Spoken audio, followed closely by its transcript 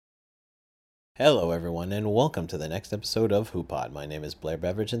Hello, everyone, and welcome to the next episode of HooPod. My name is Blair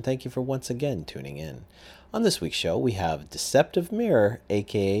Beveridge, and thank you for once again tuning in. On this week's show, we have Deceptive Mirror,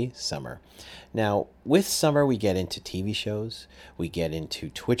 aka Summer. Now, with Summer, we get into TV shows, we get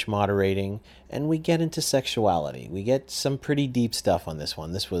into Twitch moderating, and we get into sexuality. We get some pretty deep stuff on this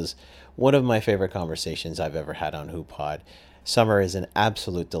one. This was one of my favorite conversations I've ever had on HooPod. Summer is an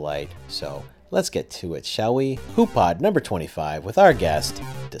absolute delight, so let's get to it, shall we? HooPod number 25 with our guest,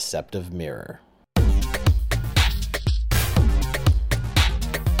 Deceptive Mirror.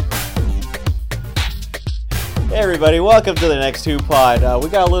 Hey everybody, welcome to the next HooPod. We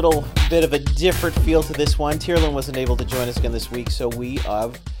got a little bit of a different feel to this one. Tierlin wasn't able to join us again this week, so we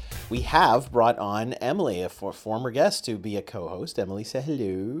have brought on Emily, a former guest, to be a co-host. Emily, say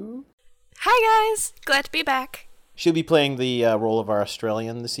hello. Hi guys, glad to be back. She'll be playing the role of our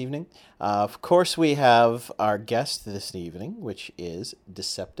Australian this evening. Of course, we have our guest this evening, which is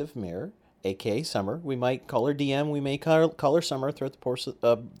Deceptive Mirror, aka Summer. We might call her DM. We may call her Summer throughout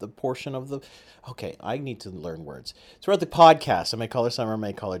the portion of the. Okay, I need to learn words. Throughout the podcast, I may call her Summer. I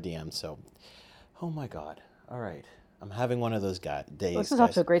may call her DM. So, oh my God! All right, I'm having one of those days. This is off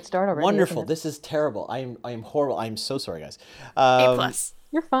to a great start already. Wonderful. This is terrible. I am horrible. I'm so sorry, guys. A+.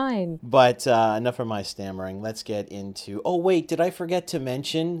 You're fine. But enough of my stammering. Let's get into... Oh, wait, did I forget to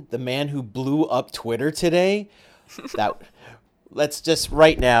mention the man who blew up Twitter today? Let's just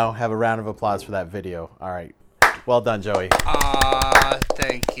right now have a round of applause for that video. All right. Well done, Joey.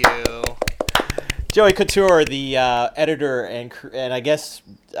 Thank you. Joey Couture, the editor and I guess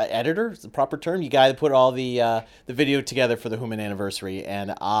editor is the proper term. You guy that put all the video together for the Human anniversary,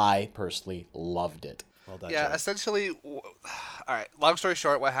 and I personally loved it. Well done, Yeah, Joey. essentially, all right, long story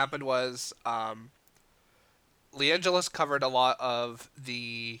short, what happened was LeAngelis covered a lot of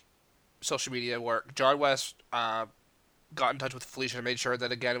the social media work. John West got in touch with Felicia and made sure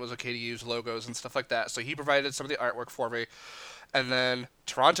that, again, it was okay to use logos and stuff like that. So he provided some of the artwork for me. And then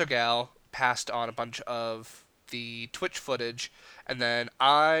Toronto Gal passed on a bunch of the Twitch footage. And then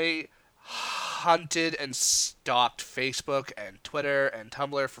I hunted and stalked Facebook and Twitter and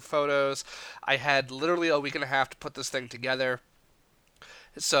Tumblr for photos. I had literally a week and a half to put this thing together.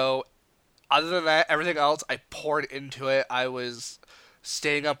 So other than that, everything else I poured into it. I was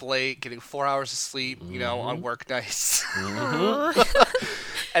staying up late, getting 4 hours of sleep, on work nights.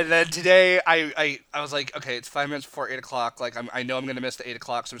 And then today, I was like, okay, it's 5 minutes before 8 o'clock. Like, I know I'm going to miss the 8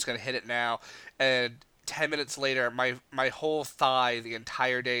 o'clock, so I'm just going to hit it now. And 10 minutes later, my whole thigh the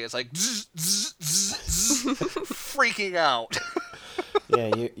entire day is like, zzz, zzz, zzz, zzz, freaking out.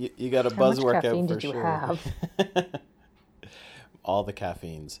 Yeah, you got a buzz workout caffeine for did you sure. have? All the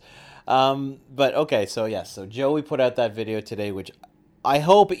caffeines. But okay, so Joey put out that video today, which I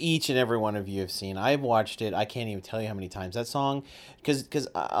hope each and every one of you have seen. I've watched it. I can't even tell you how many times that song, because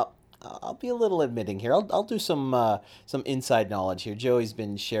I'll be a little admitting here. I'll do some inside knowledge here. Joey's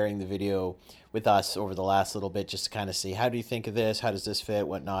been sharing the video with us over the last little bit just to kind of see, how do you think of this? How does this fit?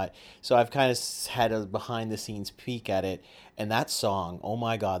 Whatnot. So I've kind of had a behind the scenes peek at it. And that song, oh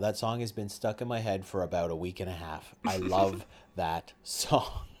my God, that song has been stuck in my head for about a week and a half. I love that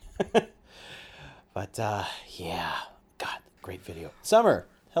song. But yeah, God, great video. Summer,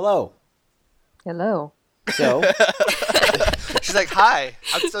 hello. Hello. So, She's like, hi,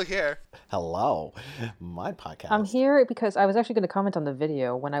 I'm still here. hello, my podcast. I'm here because I was actually going to comment on the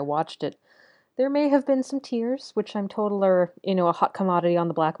video. When I watched it, there may have been some tears, which I'm told are, a hot commodity on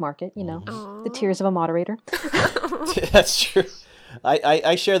the black market, the tears of a moderator. That's true.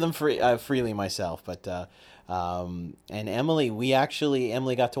 I share them freely myself, but and Emily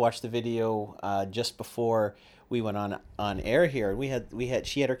Emily got to watch the video just before we went on air here.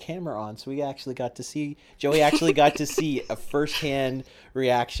 She had her camera on, so Joey actually got to see a firsthand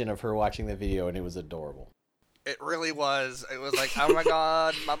reaction of her watching the video, and it was adorable. It really was. It was like, oh my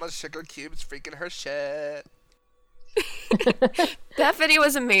God, Mama's sugar cube's freaking her shit. That video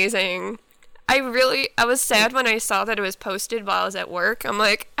was amazing. I was sad when I saw that it was posted while I was at work. I'm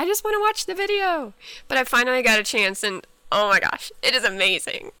like, I just want to watch the video. But I finally got a chance, and oh my gosh, it is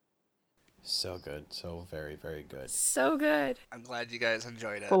amazing. So good. So very, very good. So good. I'm glad you guys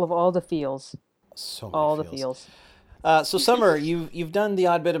enjoyed it. Full of all the feels. So many All the feels. feels. So Summer, you've done the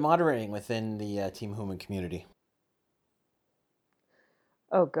odd bit of moderating within the Team Human community.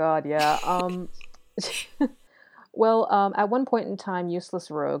 Oh God, yeah. Well, at one point in time, Useless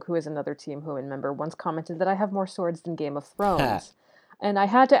Rogue, who is another Team Human member, once commented that I have more swords than Game of Thrones. And I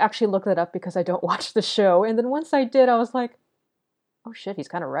had to actually look that up because I don't watch the show. And then once I did, I was like, oh shit, he's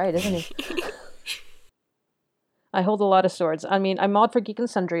kind of right, isn't he? I hold a lot of swords. I mean, I mod for Geek and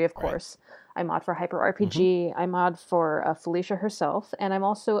Sundry, of course. I mod for Hyper RPG. I mod for Felicia herself, and I'm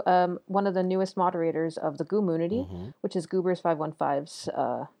also one of the newest moderators of the Goomunity, which is Goobers515's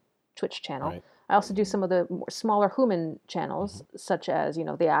Twitch channel. Right. I also do some of the more smaller human channels, such as the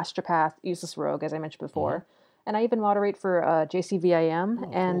Astropath, Useless Rogue, as I mentioned before, and I even moderate for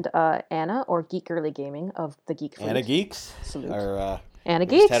JCVIM and Anna, or Geek Girly Gaming of the Geek Fleet. Anna Geeks. Salute. We Anna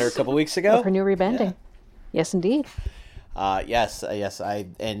just Geeks. had her a couple weeks ago. Of her new rebanding. Yeah. Yes, indeed. Yes. I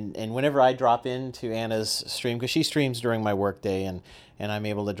whenever I drop into Anna's stream, because she streams during my workday, and I'm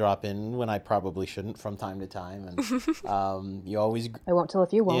able to drop in when I probably shouldn't from time to time, and you always. I won't tell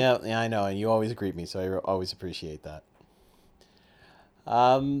if you won't. Yeah, I know, and you always greet me, so I always appreciate that.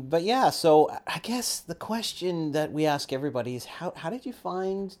 But yeah, so I guess the question that we ask everybody is how did you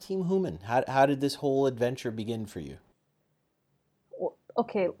find Team Human? How did this whole adventure begin for you?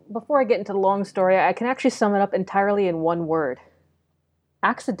 Okay, before I get into the long story, I can actually sum it up entirely in one word.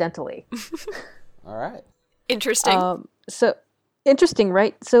 Accidentally. All right. Interesting. So interesting,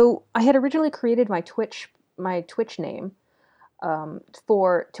 right? So I had originally created my Twitch name to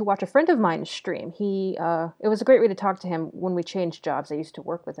watch a friend of mine stream. It was a great way to talk to him when we changed jobs. I used to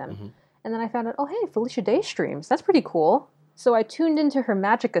work with him. And then I found out, oh hey, Felicia Day streams. That's pretty cool. So I tuned into her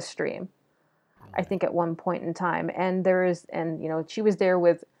Magica stream, I think at one point in time, and she was there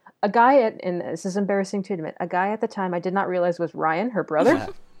with a guy and this is embarrassing to admit, a guy at the time I did not realize was Ryan, her brother. Yeah,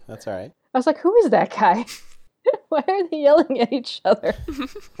 that's all right. I was like, who is that guy? Why are they yelling at each other?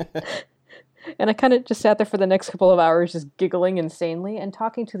 And I kind of just sat there for the next couple of hours just giggling insanely and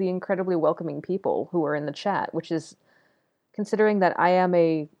talking to the incredibly welcoming people who were in the chat, which is, considering that I am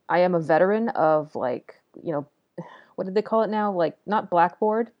a veteran of, like, what did they call it now? Like, not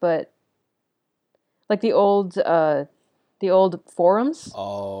Blackboard, but like the old forums.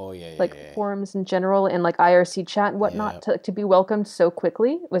 Oh, yeah. Forums in general, and like IRC chat and whatnot, to be welcomed so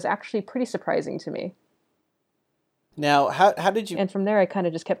quickly was actually pretty surprising to me. Now, how did you... And from there, I kind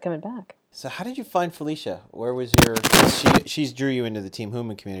of just kept coming back. So how did you find Felicia? Where was your... She's drew you into the Team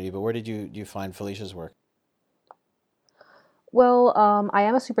Human community, but where did you find Felicia's work? Well, I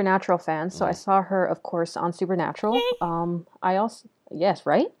am a Supernatural fan, so I saw her, of course, on Supernatural. I also... Yes,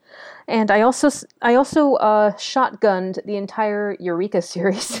 right? And I also shotgunned the entire Eureka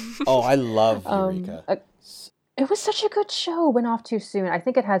series. Oh, I love Eureka. It was such a good show. Went off too soon. I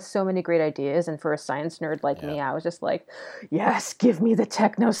think it had so many great ideas, and for a science nerd like me, I was just like, yes, give me the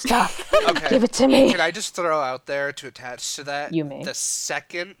techno stuff. Okay. Give it to me. Can I just throw out there to attach to that? You may. The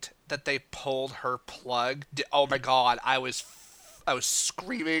second that they pulled her plug, oh my god, I was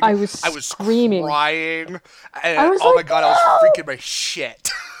screaming. I was screaming. Crying. And, oh my god, I was freaking my shit.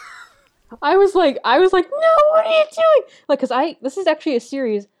 I was like, no, what are you doing? Like, because this is actually a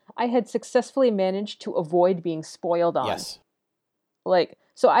series I had successfully managed to avoid being spoiled on. Yes. Like,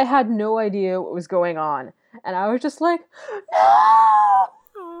 so I had no idea what was going on. And I was just like, no!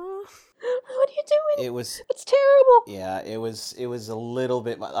 What are you doing? It's terrible. Yeah, it was a little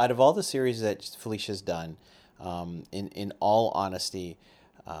bit... Out of all the series that Felicia's done, in all honesty,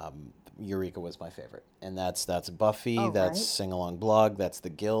 Eureka was my favorite, and that's Buffy, that's Sing Along Blog, that's the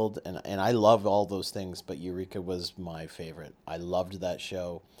Guild, and I love all those things, but Eureka was my favorite. I loved that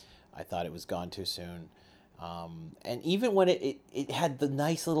show. I thought it was gone too soon, and even when it had the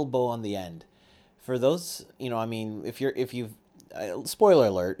nice little bow on the end. For those, I mean, if you've spoiler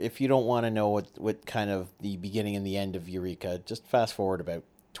alert, if you don't want to know what kind of the beginning and the end of Eureka, just fast forward about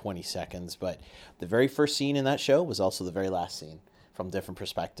 20 seconds, but the very first scene in that show was also the very last scene from different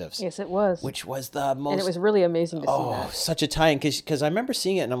perspectives. Yes, it was. Which was the most... And it was really amazing to see that. Oh, such a tie-in, because I remember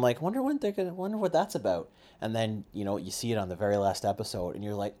seeing it and I'm like, wonder what that's about. And then, you see it on the very last episode and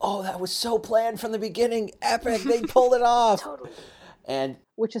you're like, oh, that was so planned from the beginning. Epic. They pulled it off. Totally. And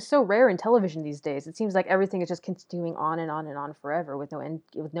which is so rare in television these days. It seems like everything is just continuing on and on and on forever with no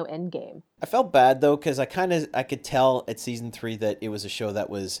end game. I felt bad though, because I could tell at season 3 that it was a show that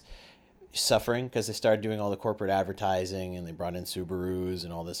was suffering, because they started doing all the corporate advertising and they brought in Subarus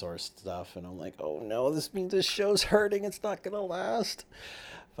and all this sort of stuff, and I'm like, oh no, this means this show's hurting. It's not gonna last.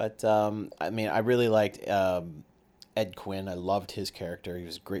 But I mean, I really liked Ed Quinn. I loved his character. He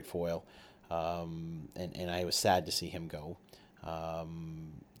was a great foil, and I was sad to see him go.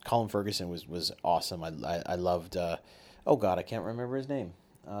 Colin Ferguson was awesome. I loved oh god, I can't remember his name.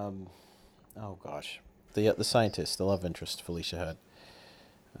 Oh gosh, the scientist, the love interest Felicia had.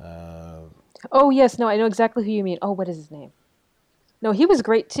 Oh yes, no, I know exactly who you mean. Oh, what is his name? No, he was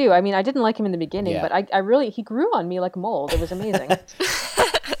great too. I mean, I didn't like him in the beginning, but I really, he grew on me like mold. It was amazing.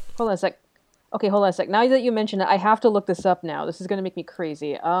 Hold on a sec. Okay, hold on a sec. Now that you mention it, I have to look this up now. This is going to make me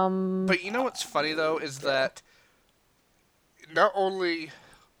crazy. But you know what's funny though is that not only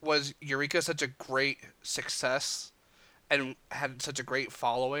was Eureka such a great success and had such a great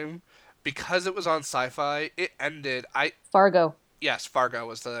following because it was on Sci-Fi. It ended. Fargo. Yes, Fargo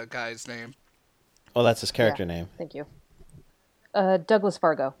was the guy's name. Oh, that's his character Yeah, name. Thank you. Douglas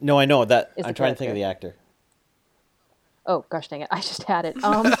Fargo. No, I know that. Is I'm the trying to think of character. the actor. Oh, gosh dang it. I just had it.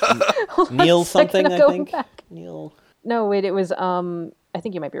 Neil something, I think. Back. Neil No, wait, it was, I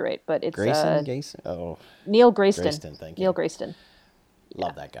think you might be right, but it's Grayson? Oh, Neil Grayston. Grayston, thank you. Neil Grayston.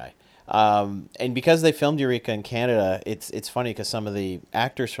 Love that guy. And because they filmed Eureka in Canada, it's funny because some of the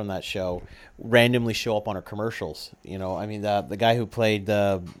actors from that show randomly show up on our commercials. You know, I mean, the guy who played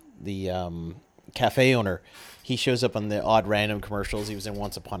the cafe owner, he shows up on the odd random commercials. He was in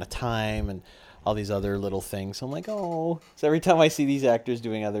Once Upon a Time and all these other little things. So I'm like, oh. So every time I see these actors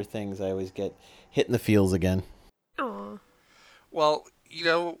doing other things, I always get hit in the feels again. Oh. Well, you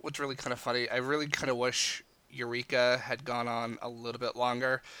know what's really kind of funny? I really kind of wish Eureka had gone on a little bit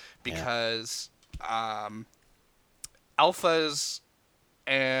longer because Alphas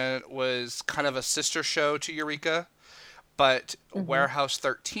and was kind of a sister show to Eureka, but Warehouse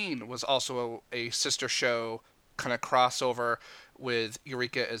 13 was also a sister show kind of crossover with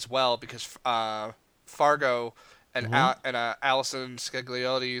Eureka as well because Fargo and Allison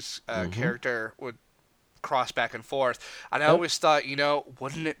Scagliotti's character would cross back and forth. And I always thought, you know,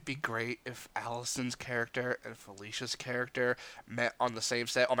 wouldn't it be great if Allison's character and Felicia's character met on the same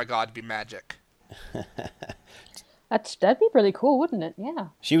set? Oh my god, it'd be magic. That'd be pretty cool, wouldn't it? Yeah.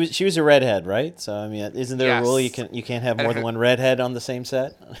 She was a redhead, right? So I mean, isn't there a rule you can't have more than one redhead on the same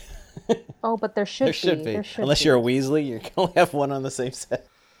set? Oh, but there should be. Unless you're a Weasley, you can only have one on the same set.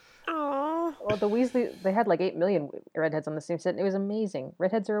 Oh. Well, the Weasley, they had like 8 million redheads on the same set, and it was amazing.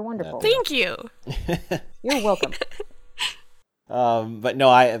 Redheads are wonderful. Thank you. You're welcome. But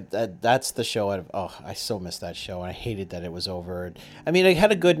no, that's the show. I so missed that show, and I hated that it was over. I mean, it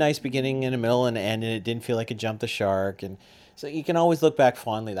had a good, nice beginning and a middle and an end, and it didn't feel like it jumped the shark. And so you can always look back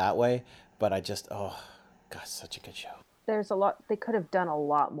fondly that way. But I just, God, such a good show. There's a lot, they could have done a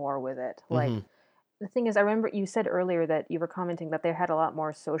lot more with it. Like, the thing is, I remember you said earlier that you were commenting that they had a lot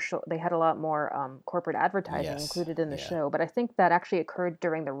more corporate advertising included in the show, but I think that actually occurred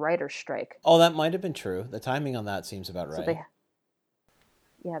during the writer's strike. Oh, that might have been true. The timing on that seems about right. So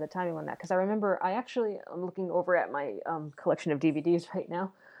the timing on that, because I remember I'm looking over at my collection of DVDs right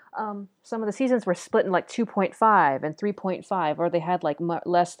now. Some of the seasons were split in like 2.5 and 3.5, or they had like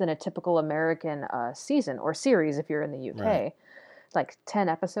less than a typical American season or series if you're in the UK. Right. Like 10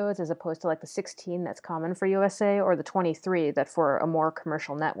 episodes as opposed to like the 16 that's common for USA, or the 23 that for a more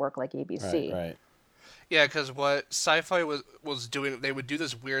commercial network like ABC. Right. Yeah, because what Sci-Fi was doing, they would do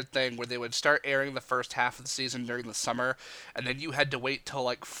this weird thing where they would start airing the first half of the season during the summer, and then you had to wait till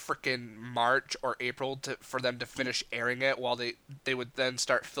like frickin' March or April for them to finish airing it while they would then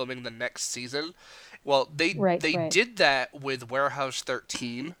start filming the next season. Well, they did that with Warehouse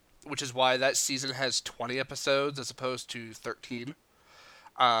 13, which is why that season has 20 episodes as opposed to 13.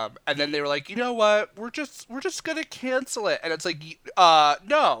 And then they were like, you know what? We're just gonna cancel it. And it's like,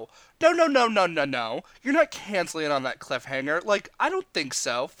 no. You're not canceling it on that cliffhanger. Like, I don't think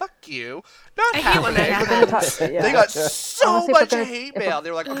so. Fuck you. Not happening. They got so much hate mail. They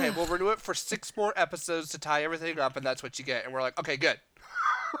were like, okay, we'll renew it for 6 more episodes to tie everything up, and that's what you get. And we're like, okay, good.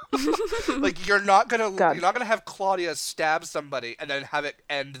 Like, you're not gonna have Claudia stab somebody and then have it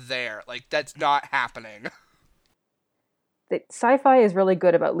end there. Like, that's not happening. Sci-Fi is really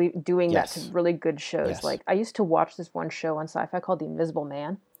good about doing that to really good shows. Yes. Like, I used to watch this one show on Sci-Fi called The Invisible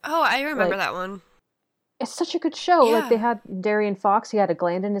Man. Oh, I remember that one. It's such a good show. Yeah. Like, they had Darian Fox. He had a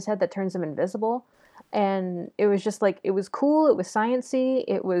gland in his head that turns him invisible. And it was just, like, it was cool. It was science-y.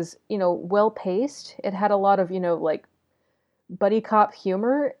 It was, well-paced. It had a lot of, like, buddy cop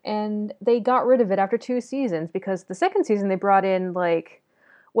humor. And they got rid of it after 2 seasons because the second season they brought in, like,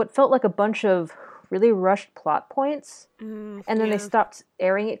 what felt like a bunch of really rushed plot points, and then they stopped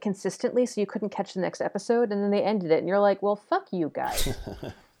airing it consistently, so you couldn't catch the next episode, and then they ended it, and you're like, well, fuck you guys.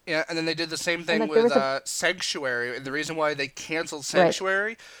 Yeah, and then they did the same thing with Sanctuary, and the reason why they canceled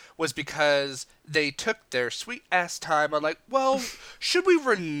Sanctuary was because they took their sweet-ass time on, like, well, should we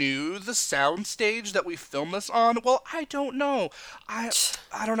renew the soundstage that we filmed this on? Well, I don't know. I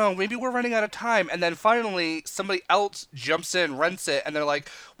don't know. Maybe we're running out of time. And then finally, somebody else jumps in, rents it, and they're like,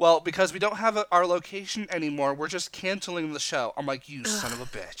 well, because we don't have our location anymore, we're just canceling the show. I'm like, you son of a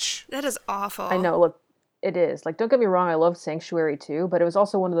bitch. That is awful. I know, look. It is. Like, don't get me wrong, I love Sanctuary too, but it was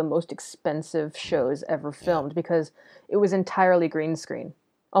also one of the most expensive shows ever filmed because it was entirely green screen.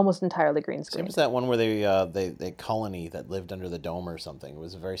 Almost entirely green screen. It was that one where they colony that lived under the dome or something. It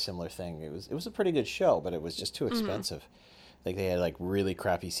was a very similar thing. It was a pretty good show, but it was just too expensive. Like they had like really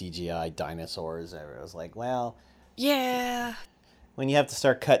crappy CGI dinosaurs. And I was like, well, Yeah. when you have to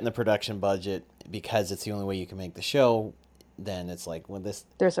start cutting the production budget because it's the only way you can make the show, then it's like, well,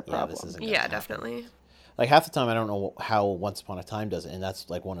 There's a yeah, problem. this isn't gonna Yeah, happen. definitely. Like half the time, I don't know how Once Upon a Time does it, and that's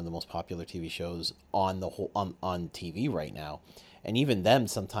like one of the most popular TV shows on the whole on TV right now. And even them,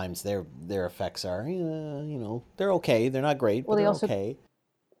 sometimes their effects are, they're okay. They're not great, but Well, they they're also okay.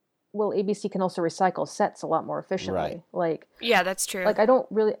 Well, ABC can also recycle sets a lot more efficiently. Right. Yeah, that's true. Like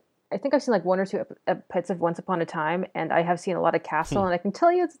I think I've seen like one or two episodes of Once Upon a Time, and I have seen a lot of Castle, and I can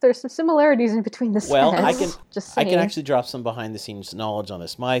tell you that there's some similarities in between the sets. Well, Just I saying. can actually drop some behind the scenes knowledge on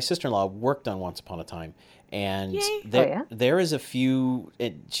this. My sister-in-law worked on Once Upon a Time, and Yay. there is a few.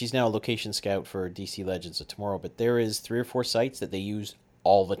 She's now a location scout for DC Legends of Tomorrow, but there is 3 or 4 sites that they use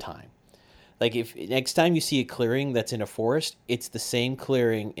all the time. Like if next time you see a clearing that's in a forest, it's the same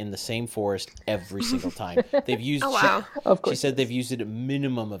clearing in the same forest every single time. They've used. Oh, wow. Of course She said they've used it a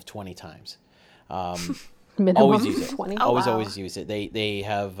minimum of 20 times. Minimum Always use it. 20. Oh, wow. Always use it. They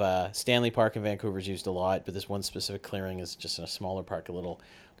have Stanley Park in Vancouver's used a lot, but this one specific clearing is just in a smaller park, a little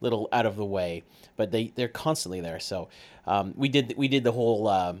out of the way. But they're constantly there. So we did the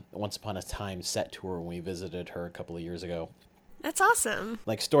whole Once Upon a Time set tour when we visited her a couple of years ago. That's awesome.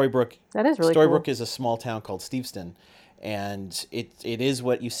 Like Storybrooke. That is really Storybrooke cool. is a small town called Steveston, and it is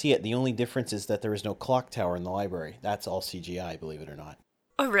what you see it. The only difference is that there is no clock tower in the library. That's all CGI, believe it or not.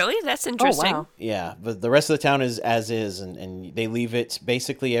 Oh, really? That's interesting. wow. Yeah, but the rest of the town is as is, and they leave it.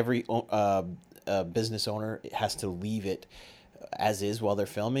 Basically, every business owner has to leave it as is while they're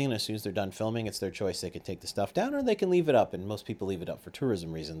filming. And as soon as they're done filming, it's their choice. They can take the stuff down or they can leave it up. And most people leave it up for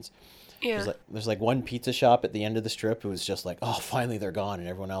tourism reasons. Yeah. There's like one pizza shop at the end of the strip who was just like, oh, finally they're gone, and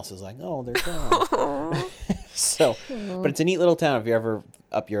everyone else is like, oh, they're gone. So, but it's a neat little town. If you're ever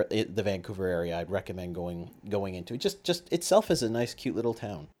up the Vancouver area, I'd recommend going into it. Just itself is a nice, cute little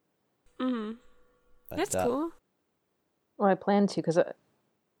town. Mm-hmm. But, That's cool. Well, I plan to because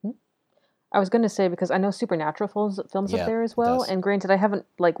I was going to say because I know Supernatural films Yeah, up there as it well. does. And granted, I haven't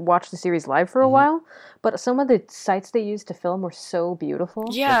like watched the series live for a while, but some of the sites they used to film were so beautiful.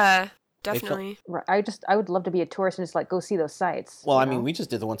 Yeah, definitely. I would love to be a tourist and just like go see those sites. Well, you I mean, know? we just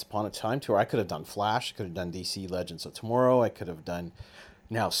did the Once Upon a Time tour. I could have done Flash. I could have done DC Legends of Tomorrow. I could have done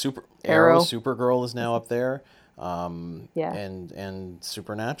now Arrow. Supergirl is now up there. Yeah. And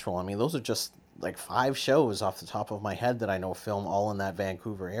Supernatural. I mean, those are just like 5 shows off the top of my head that I know film all in that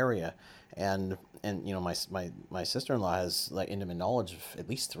Vancouver area. And my sister-in-law has like intimate knowledge of at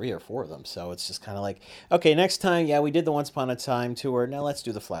least 3 or 4 of them. So it's just kind of like, okay, next time, yeah, we did the Once Upon a Time tour. Now let's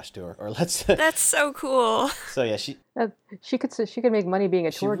do the Flash tour, or let's. That's so cool. So yeah, she She could make money being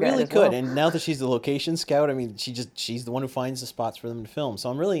a She tour guide. really as could, well. and now that she's the location scout, I mean, she's the one who finds the spots for them to film. So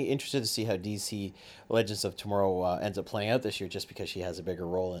I'm really interested to see how DC Legends of Tomorrow ends up playing out this year, just because she has a bigger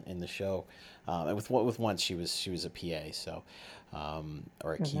role in the show. And with Once she was a PA, so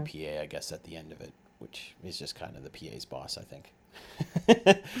or a key PA, I guess, at the end of it, which is just kind of the PA's boss, I think.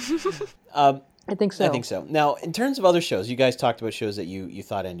 I think so. I think so. Now, in terms of other shows, you guys talked about shows that you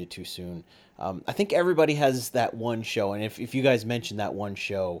thought ended too soon. I think everybody has that one show, and if you guys mentioned that one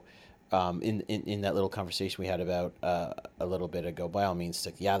show in that little conversation we had about a little bit ago, by all means,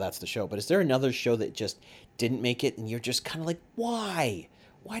 yeah, that's the show. But is there another show that just didn't make it, and you're just kind of like, why?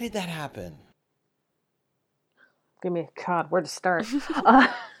 Why did that happen? Give me where to start?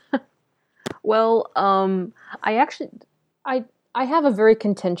 Well, I have a very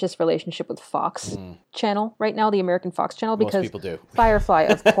contentious relationship with Fox Channel right now, the American Fox Channel, Most because people do. Firefly,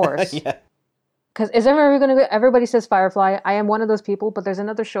 of course. Yeah. Because everybody says Firefly. I am one of those people, but there's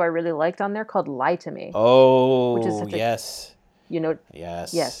another show I really liked on there called Lie to Me. Oh, Which is such a- yes.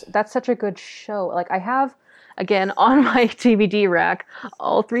 Yes. Yes. That's such a good show. Like I have, again, on my DVD rack,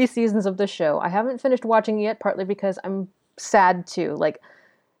 all 3 seasons of the show. I haven't finished watching it yet, partly because I'm sad too. Like,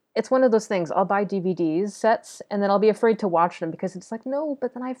 it's one of those things. I'll buy DVDs sets, and then I'll be afraid to watch them because it's like, no,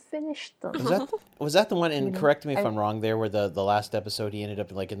 but then I finished them. Was that the one? And correct me if I'm wrong. There, where the last episode he ended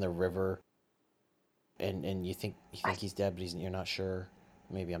up like in the river, and you think he's dead, but you're not sure.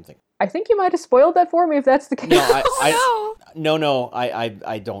 Maybe I'm thinking. I think you might have spoiled that for me if that's the case. No, I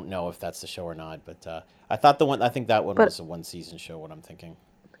don't know if that's the show or not. But I thought I think that one was a 1-season show. What I'm thinking,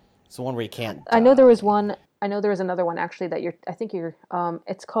 it's the one where you can't. I know there was one. I know there was another one actually that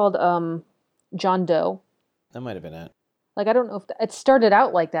it's called John Doe. That might have been it. Like, I don't know if it started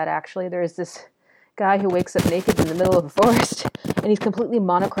out like that, actually. There's this guy who wakes up naked in the middle of a forest, and he's completely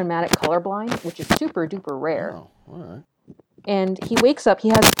monochromatic colorblind, which is super duper rare. Oh, all right. And he wakes up,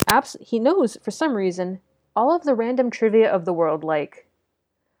 he knows, for some reason, all of the random trivia of the world, like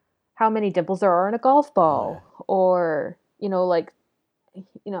how many dimples there are in a golf ball, or like,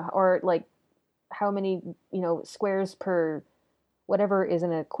 or like how many, squares per whatever is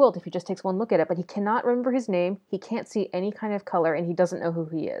in a quilt if he just takes one look at it, but he cannot remember his name, he can't see any kind of color, and he doesn't know who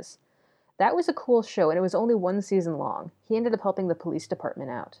he is. That was a cool show, and it was only one season long. He ended up helping the police department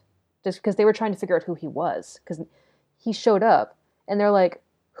out just because they were trying to figure out who he was, because he showed up and they're like,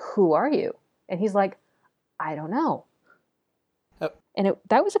 who are you? And he's like, I don't know. And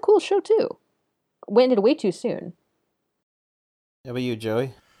that was a cool show too. Ended way too soon. How about you,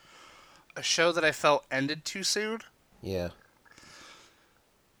 Joey? A show that I felt ended too soon? Yeah.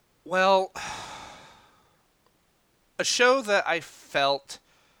 Well, a show that I felt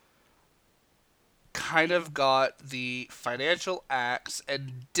kind of got the financial axe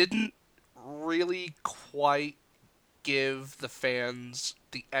and didn't really quite give the fans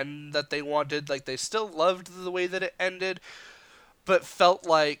the end that they wanted. Like, they still loved the way that it ended, but felt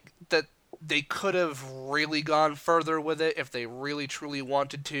like that they could have really gone further with it if they really truly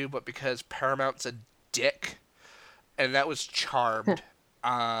wanted to, but because Paramount's a dick, and that was Charmed.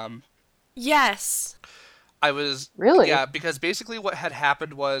 Yes. I was... Really? Yeah, because basically what had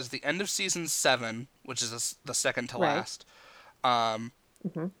happened was the end of season 7, which is the second to last,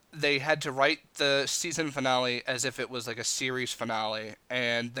 they had to write the season finale as if it was like a series finale,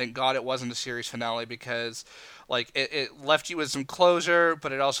 and thank God it wasn't a series finale, because like it left you with some closure,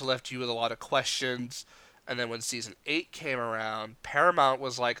 but it also left you with a lot of questions. And then when season 8 came around, Paramount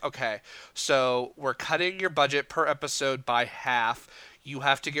was like, okay, so we're cutting your budget per episode by half. You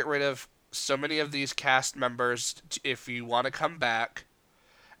have to get rid of so many of these cast members if you want to come back,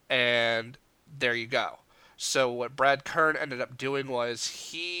 and there you go. So what Brad Kern ended up doing was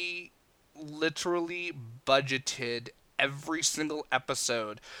he literally budgeted every single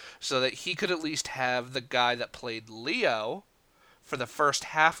episode so that he could at least have the guy that played Leo for the first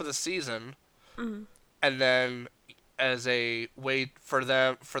half of the season, and then as a way for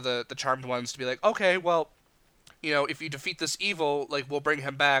the Charmed ones to be like, okay, well, if you defeat this evil, like, we'll bring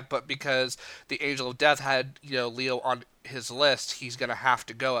him back, but because the Angel of Death had, Leo on his list, he's going to have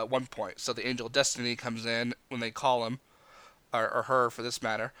to go at one point. So the Angel of Destiny comes in when they call him, or her for this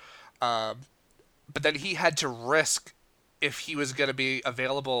matter. But then he had to risk if he was going to be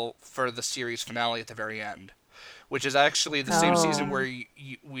available for the series finale at the very end, which is actually the same season where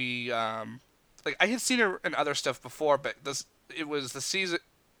we like, I had seen her in other stuff before, but it was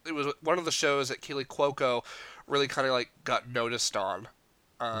one of the shows that Keely Cuoco really kind of like got noticed on,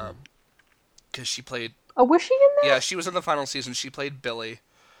 because she played... Oh, was she in that? Yeah, she was in the final season. She played Billy.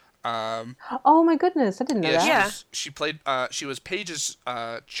 Oh my goodness, I didn't know that. Yeah. She was Paige's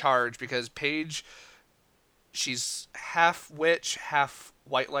charge, because Paige, she's half witch, half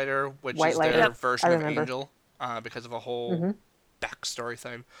white lighter, which is their version of Angel, because of a whole backstory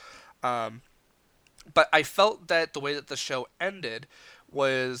thing. But I felt that the way that the show ended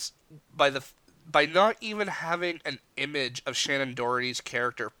was by not even having an image of Shannon Doherty's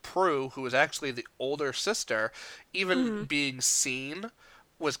character Prue, who was actually the older sister, even being seen,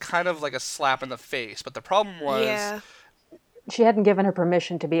 was kind of like a slap in the face. But the problem was, she hadn't given her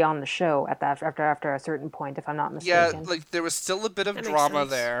permission to be on the show after a certain point, if I'm not mistaken. Yeah, like, there was still a bit of drama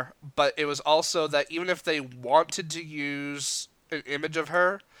there, but it was also that even if they wanted to use an image of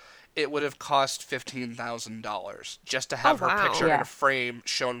her, it would have cost $15,000 just to have her picture in a frame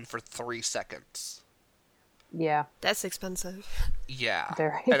shown for 3 seconds. Yeah. That's expensive. Yeah.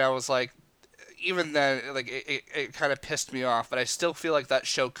 Very. And I was like, even then, like, it kind of pissed me off, but I still feel like that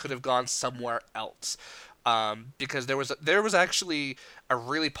show could have gone somewhere else. Because there was actually a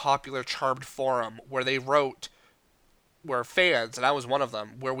really popular Charmed forum where fans, and I was one of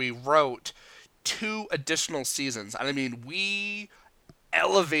them, where we wrote 2 additional seasons. And I mean, we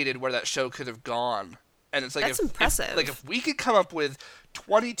elevated where that show could have gone. And it's like, that's impressive. If we could come up with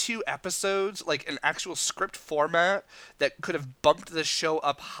 22 episodes, like an actual script format that could have bumped this show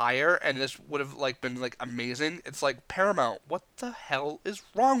up higher, and this would have like been like amazing. It's like, Paramount, what the hell is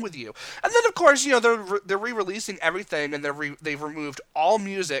wrong with you? And then of course, they're re-releasing everything, and they've removed all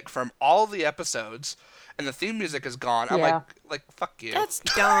music from all the episodes, and the theme music is gone. I'm like fuck you. That's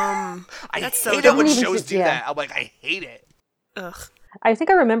dumb. I hate it when shows do that. I'm like, I hate it. Ugh. I think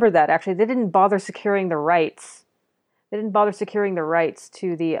I remember that, actually. They didn't bother securing the rights. They didn't bother securing the rights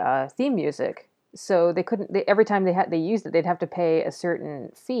to the theme music. So they couldn't... every time they used it, they'd have to pay a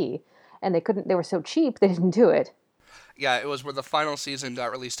certain fee. And they couldn't... They were so cheap, they didn't do it. Yeah, it was when the final season got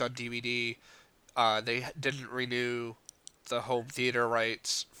released on DVD. They didn't renew the home theater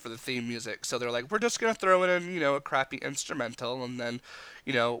rights for the theme music. So they're like, we're just going to throw in, a crappy instrumental, and then,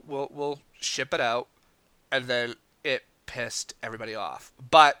 we'll ship it out. And then it pissed everybody off.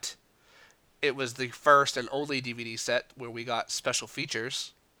 But it was the first and only DVD set where we got special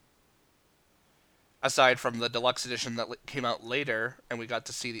features. Aside from the deluxe edition that came out later, and we got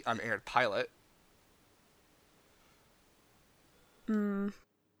to see the unaired pilot. I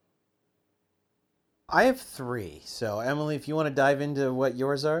have 3. So, Emily, if you want to dive into what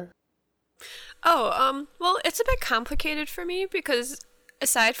yours are. Well, it's a bit complicated for me because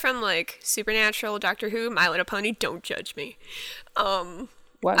aside from, like, Supernatural, Doctor Who, My Little Pony, don't judge me.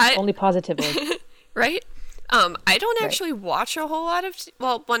 What? Only positively. Right? I don't actually watch a whole lot of...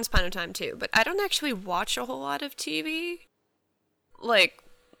 well, Once Upon a Time, too. But I don't actually watch a whole lot of TV. Like,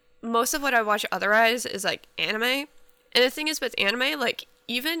 most of what I watch otherwise is, like, anime. And the thing is with anime, like,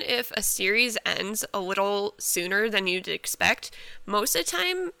 even if a series ends a little sooner than you'd expect, most of the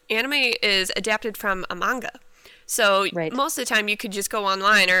time, anime is adapted from a manga. So most of the time, you could just go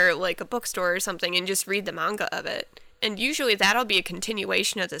online or, like, a bookstore or something and just read the manga of it. And usually that'll be a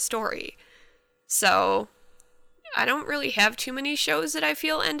continuation of the story. So... I don't really have too many shows that I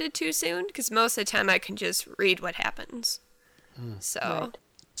feel ended too soon, because most of the time I can just read what happens. So.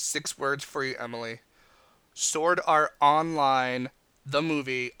 6 words for you, Emily. Sword Art Online, the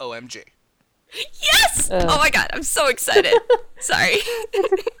movie, OMG. Yes! Oh my god, I'm so excited. Sorry.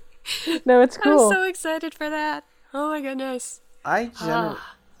 No, it's cool. I'm so excited for that. Oh my goodness.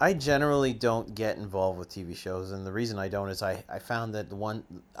 I generally don't get involved with TV shows, and the reason I don't is I found that the one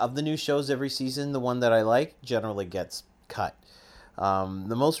of the new shows every season, the one that I like, generally gets cut.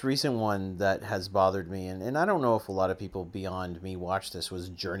 The most recent one that has bothered me, and I don't know if a lot of people beyond me watched this, was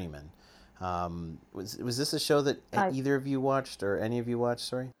Journeyman. Was this a show that either of you watched, or any of you watched,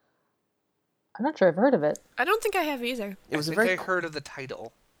 sorry? I'm not sure I've heard of it. I don't think I have either. I heard of the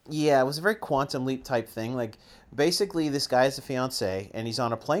title. Yeah, it was a very Quantum Leap type thing. Like, basically, this guy has a fiancée, and he's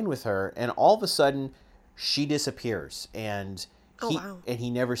on a plane with her, and all of a sudden, she disappears, and he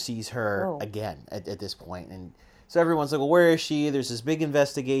never sees her again at this point. And so everyone's like, well, where is she? There's this big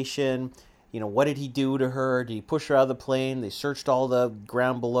investigation. You know, what did he do to her? Did he push her out of the plane? They searched all the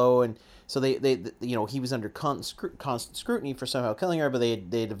ground below, and so they you know, he was under constant scrutiny for somehow killing her, but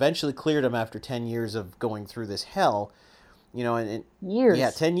they'd eventually cleared him after 10 years of going through this hell. You know, and years. Yeah,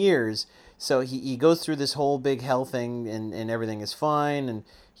 10 years. So he goes through this whole big hell thing, and everything is fine. And,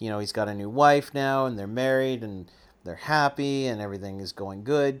 you know, he's got a new wife now, and they're married, and they're happy, and everything is going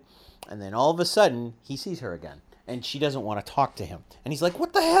good. And then all of a sudden, he sees her again, and she doesn't want to talk to him. And he's like,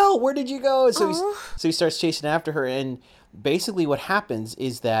 what the hell? Where did you go? So he starts chasing after her. And basically what happens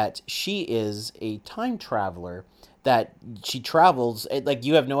is that she is a time traveler, that she travels, like,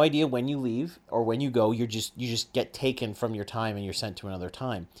 you have no idea when you leave or when you go. You just get taken from your time and you're sent to another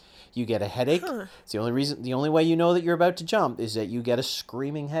time. You get a headache. It's the only way you know that you're about to jump is that you get a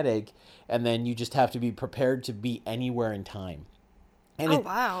screaming headache, and then you just have to be prepared to be anywhere in time. And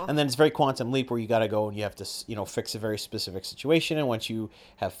And then it's very Quantum Leap, where you got to go and you have to, you know, fix a very specific situation. And once you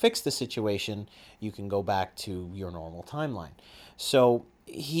have fixed the situation, you can go back to your normal timeline. So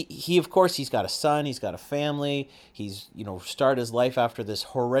he of course, he's got a son, he's got a family. He's, you know, started his life after this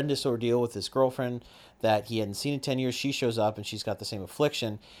horrendous ordeal with his girlfriend that he hadn't seen in 10 years. She shows up and she's got the same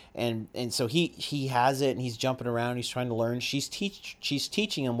affliction. And so he has it, and he's jumping around. He's trying to learn. She's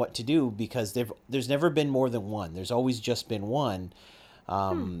teaching him what to do, because there's never been more than one. There's always just been one.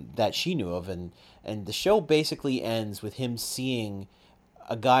 That she knew of, and the show basically ends with him seeing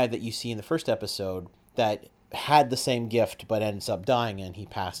a guy that you see in the first episode that had the same gift but ends up dying, and he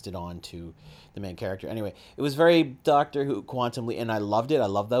passed it on to the main character. Anyway, it was very Doctor Who Quantum Leap, and I loved it. I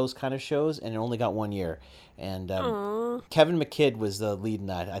love those kind of shows, and it only got 1 year. And Kevin McKidd was the lead in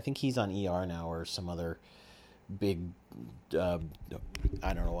that. I think he's on ER now, or some other big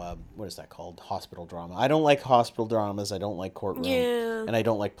I don't know, what is that called? Hospital drama. I don't like hospital dramas. I don't like courtroom. Yeah. And I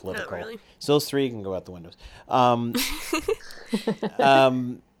don't like political. Not really. So those 3 can go out the windows.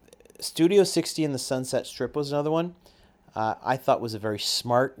 Studio 60 and the Sunset Strip was another one. I thought was a very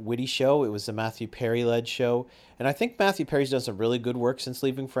smart, witty show. It was a Matthew Perry-led show. And I think Matthew Perry's done some really good work since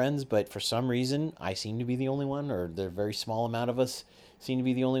leaving Friends, but for some reason, I seem to be the only one, or the very small amount of us seem to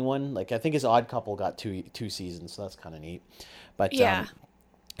be the only one. Like, I think his Odd Couple got two seasons, so that's kind of neat. But yeah.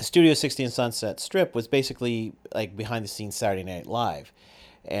 Studio 60 and Sunset Strip was basically like behind-the-scenes Saturday Night Live.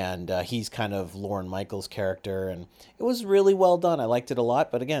 And he's kind of Lorne Michaels' character, and it was really well done. I liked it a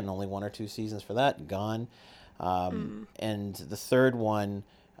lot, but again, only 1 or 2 seasons for that, gone. And the third one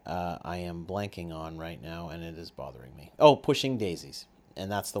I am blanking on right now, and it is bothering me. Oh, Pushing Daisies. And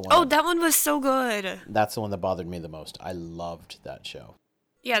that's the one. Oh, that one was so good. That's the one that bothered me the most. I loved that show.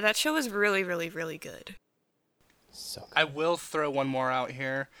 Yeah, that show was really, really, really good. So good. I will throw one more out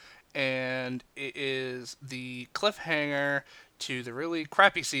here. and it is the cliffhanger to the really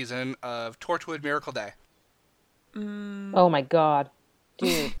crappy season of Torchwood Miracle Day. Oh my god.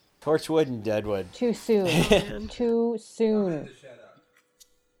 Dude. Torchwood and Deadwood. Too soon. Man. Too soon.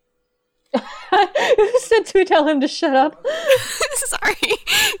 Who said to tell him to shut up? Sorry.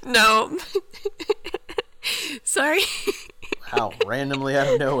 No. Sorry. Wow, randomly out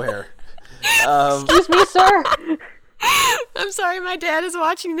of nowhere. Excuse me, sir. I'm sorry, my dad is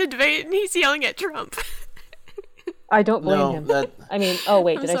watching the debate and he's yelling at Trump. I don't blame No, him. that I mean, oh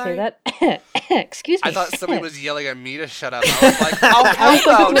wait, I'm did sorry. I say that? Excuse me. I thought somebody was yelling at me to shut up. I was like, "Oh That's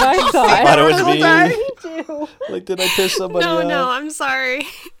hell what no!" I thought. I thought it was me. Me too. Like, did I piss somebody No, off? no, I'm sorry.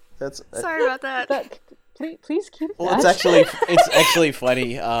 That's Sorry about that. That, please keep well. that. It's actually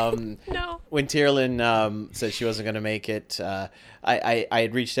funny. No. When Tierlin said she wasn't going to make it, I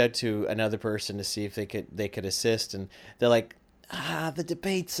had reached out to another person to see if they could assist, and they're like, the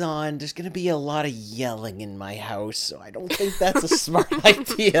debate's on. There's going to be a lot of yelling in my house, so I don't think that's a smart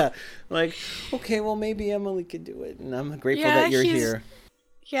idea. Like, okay, well, maybe Emily could do it, and I'm grateful Yeah, that you're he's- here.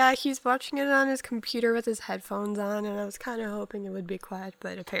 Yeah, he's watching it on his computer with his headphones on, and I was kind of hoping it would be quiet,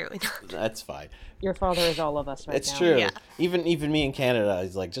 but apparently not. That's fine. Your father is all of us right It's now. true. Yeah. Even me in Canada,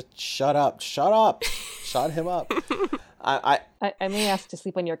 he's like, just shut up, shut him up. I I may ask to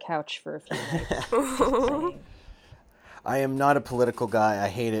sleep on your couch for a few nights. I am not a political guy. I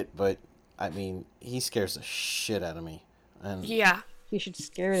hate it, but I mean, he scares the shit out of me. And Yeah. You should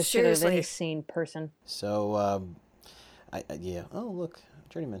scare the shit out of Seriously. any sane person. so, yeah. Oh, look,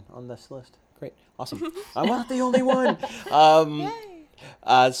 Journeyman on this list. Great, awesome. I'm not the only one. So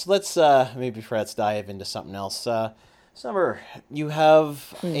let's maybe perhaps dive into something else. Summer, you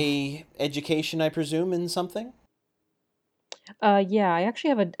have a education, I presume, in something. Yeah, I actually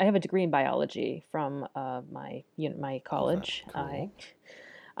have a degree in biology from my college. Cool.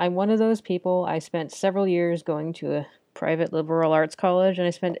 I'm one of those people. I spent several years going to a private liberal arts college, and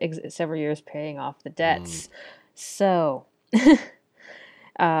I spent several years paying off the debts. So,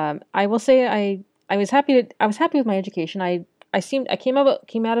 I will say I was happy with my education. I came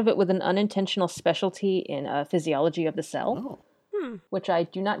out of it with an unintentional specialty in physiology of the cell, which I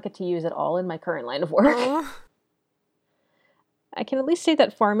do not get to use at all in my current line of work. Oh. I can at least say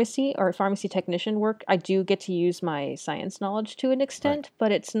that pharmacy or pharmacy technician work, I do get to use my science knowledge to an extent,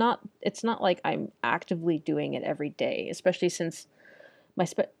 but it's not like I'm actively doing it every day, especially since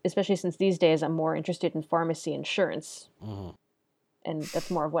these days I'm more interested in pharmacy insurance, and that's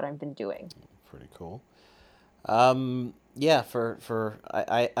more of what I've been doing. Pretty cool. Yeah, for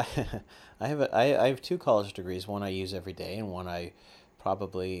I I have two college degrees. One I use every day, and one I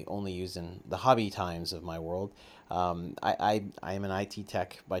probably only use in the hobby times of my world. I am an IT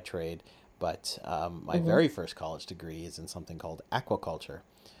tech by trade, but my very first college degree is in something called aquaculture,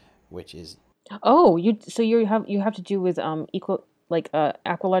 which is Oh, you have to do with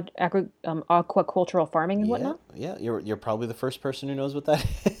aquacultural farming and whatnot. Yeah, you're probably the first person who knows what that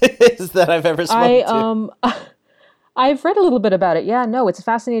is that I've ever spoken to. I've read a little bit about it. Yeah, no, it's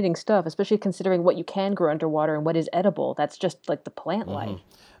fascinating stuff, especially considering what you can grow underwater and what is edible. That's just like the plant life.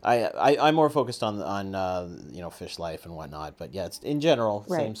 I'm more focused on fish life and whatnot, but yeah, it's in general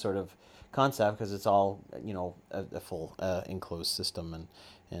same sort of concept because it's all a full enclosed system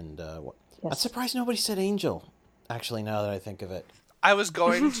and I'm surprised nobody said angel. Actually, now that I think of it, I was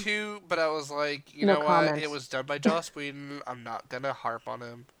going to, but I was like, you No know what? comments. It was done by Joss Whedon. I'm not gonna harp on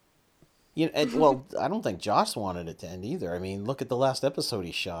him. well, I don't think Joss wanted it to end either. I mean, look at the last episode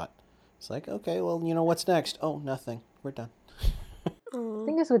he shot. It's like, okay, well, what's next? Oh, nothing. We're done. The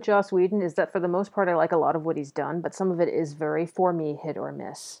thing is with Joss Whedon is that for the most part I like a lot of what he's done, but some of it is very, for me, hit or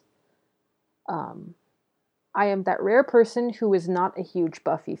miss. I am that rare person who is not a huge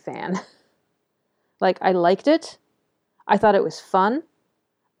Buffy fan. Like, I liked it. I thought it was fun,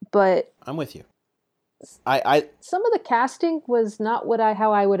 but I'm with you. I some of the casting was not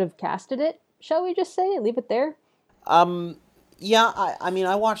how I would have casted it. Shall we just say and leave it there? Yeah, I mean,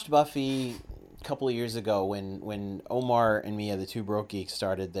 I watched Buffy a couple of years ago when Omar and Mia, the Two Broke Geeks,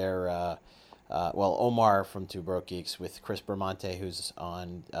 started their, Omar from Two Broke Geeks with Chris Bermonte, who's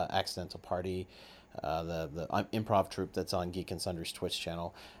on Accidental Party, the improv troupe that's on Geek and Sundry's Twitch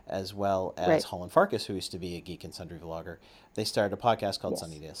channel, as well as Holland Farkas, who used to be a Geek and Sundry vlogger. They started a podcast called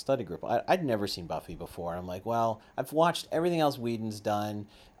Sunnydale Study Group. I'd never seen Buffy before. I'm like, well, I've watched everything else Whedon's done.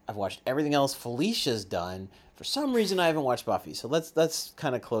 I've watched everything else Felicia's done. For some reason, I haven't watched Buffy. So let's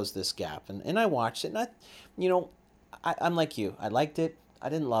kind of close this gap. And I watched it. And I'm like you. I liked it. I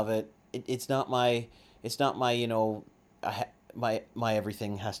didn't love it. It's not my my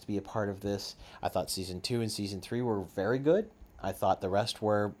everything has to be a part of this. I thought season 2 and season 3 were very good. I thought the rest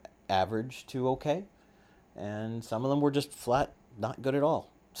were average to okay, and some of them were just flat not good at all.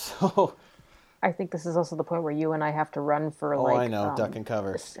 So, I think this is also the point where you and I have to run for I know, duck and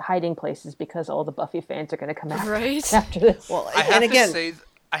cover, hiding places because all the Buffy fans are going to come out Right. after this. Well,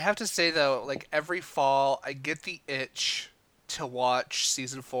 I have to say though, like every fall, I get the itch to watch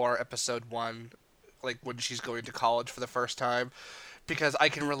season 4, episode 1, like when she's going to college for the first time, because I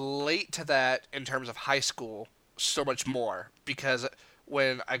can relate to that in terms of high school so much more. Because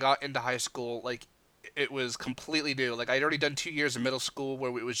when I got into high school, like it was completely new. Like I'd already done 2 years of middle school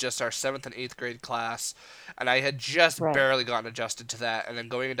where it was just our 7th and 8th grade class, and I had just barely gotten adjusted to that. And then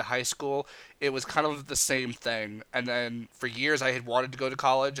going into high school, it was kind of the same thing. And then for years I had wanted to go to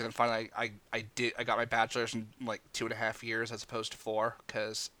college, and then finally I did. I got my bachelor's in like 2.5 years as opposed to 4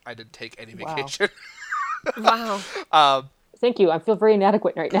 because I didn't take any vacation. Wow. Thank you. I feel very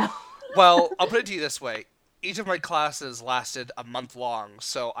inadequate right now. Well, I'll put it to you this way. Each of my classes lasted a month long,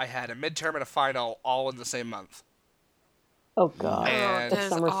 so I had a midterm and a final all in the same month. Oh, God. And That's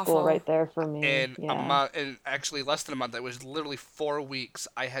summer school right there for me. In a month, and actually less than a month, it was literally 4 weeks,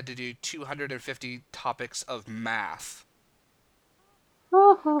 I had to do 250 topics of math.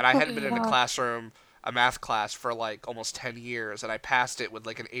 And I hadn't been in a math class for like almost 10 years, and I passed it with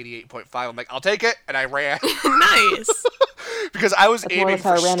like an 88.5. I'm like, I'll take it, and I ran. Nice. Because I was aiming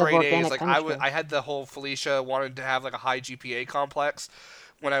for straight A's. Like chemistry. I had the whole Felicia wanted to have like a high GPA complex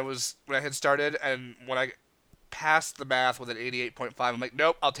when I had started, and when I passed the math with an 88.5, I'm like,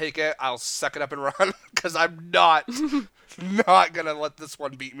 nope, I'll take it. I'll suck it up and run because I'm not gonna let this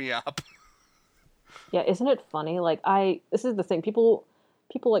one beat me up. Yeah, isn't it funny? Like this is the thing. People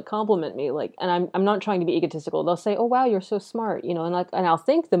like compliment me, like, and I'm not trying to be egotistical. They'll say, "Oh wow, you're so smart," and I'll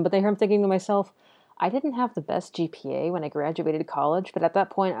thank them, but I'm thinking to myself, I didn't have the best GPA when I graduated college, but at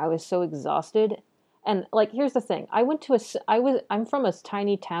that point I was so exhausted. And like, here's the thing: I'm from a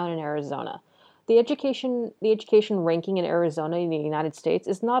tiny town in Arizona. The education ranking in Arizona in the United States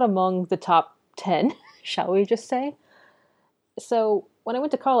is not among the top 10, shall we just say? So when I went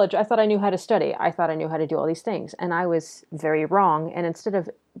to college, I thought I knew how to study. I thought I knew how to do all these things, and I was very wrong. And instead of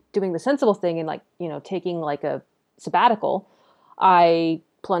doing the sensible thing and taking like a sabbatical, I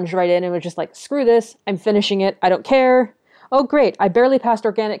plunged right in and was just like, screw this, I'm finishing it, I don't care. Oh great, I barely passed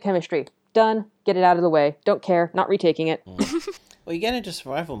organic chemistry. Done, get it out of the way. Don't care, not retaking it. Well, you get into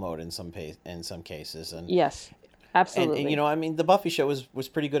survival mode in some cases, and yes, absolutely. And the Buffy show was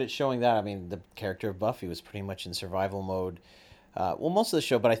pretty good at showing that. I mean, the character of Buffy was pretty much in survival mode. Most of the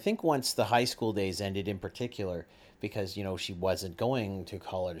show, but I think once the high school days ended in particular, because, she wasn't going to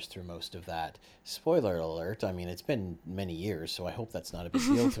college through most of that. Spoiler alert. I mean, it's been many years, so I hope that's not a big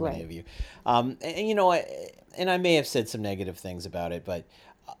deal to many of you. And I may have said some negative things about it, but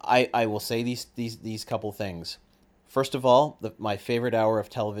I will say these couple things. First of all, my favorite hour of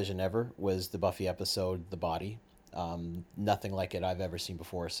television ever was the Buffy episode, The Body. Nothing like it I've ever seen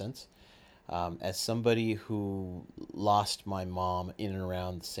before or since. As somebody who lost my mom in and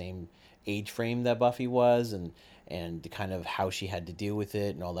around the same age frame that Buffy was, and kind of how she had to deal with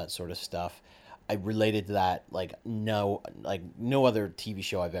it and all that sort of stuff, I related to that like no other TV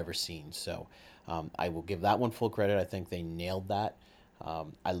show I've ever seen. So I will give that one full credit. I think they nailed that.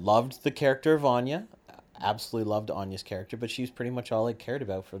 I loved the character of Anya. Absolutely loved Anya's character, but she's pretty much all I cared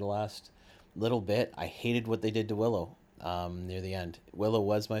about for the last little bit. I hated what they did to Willow near the end. Willow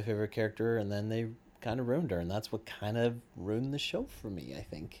was my favorite character, and then they kind of ruined her, and that's what kind of ruined the show for me, I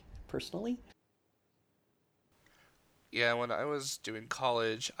think, personally. Yeah, when I was doing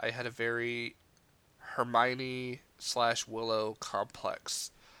college, I had a very Hermione/Willow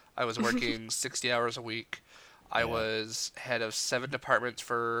complex. I was working 60 hours a week. I was head of 7 departments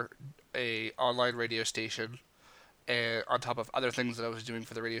for a online radio station, and on top of other things that I was doing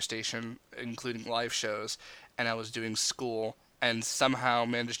for the radio station, including live shows, and I was doing school, and somehow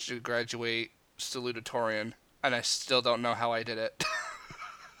managed to graduate salutatorian, and I still don't know how I did it.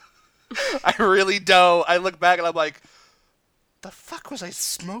 I really don't. I look back and I'm like, the fuck was I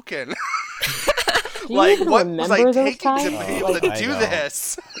smoking? Like, what was I taking to be able to do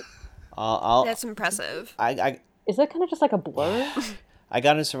this? That's impressive. Is that kind of just like a blur? I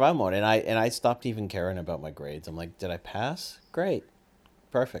got in survival mode, and I stopped even caring about my grades. I'm like, did I pass? Great,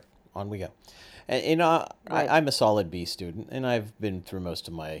 perfect. On we go. And right. I'm a solid B student, and I've been through most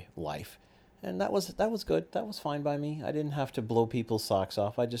of my life, and that was good. That was fine by me. I didn't have to blow people's socks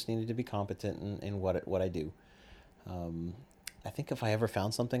off. I just needed to be competent in what I do. I think if I ever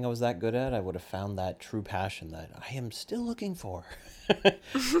found something I was that good at, I would have found that true passion that I am still looking for.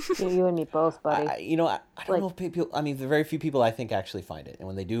 You and me both, buddy. I don't know if people, very few people I think actually find it. And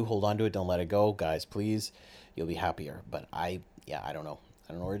when they do, hold on to it, don't let it go. Guys, please, you'll be happier. But I don't know.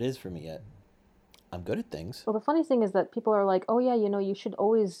 I don't know where it is for me yet. I'm good at things. Well, the funny thing is that people are like, oh yeah, you should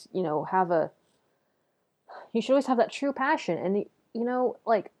always, you should always have that true passion. And,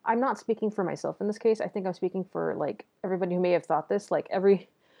 like, I'm not speaking for myself in this case. I think I'm speaking for, like, everybody who may have thought this. Like, every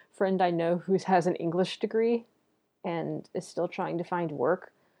friend I know who has an English degree and is still trying to find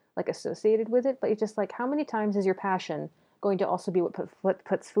work, like, associated with it. But it's just like, how many times is your passion going to also be what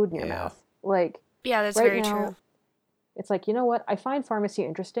puts food in your mouth? Like, yeah, that's right very now, true. it's like, you know what? I find pharmacy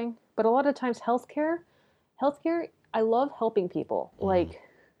interesting, but a lot of times healthcare, I love helping people. Like,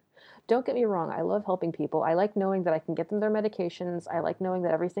 don't get me wrong, I love helping people. I like knowing that I can get them their medications. I like knowing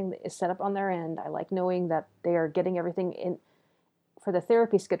that everything is set up on their end. I like knowing that they are getting everything in for the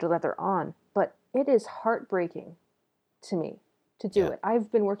therapy schedule that they're on. But it is heartbreaking to me to do it.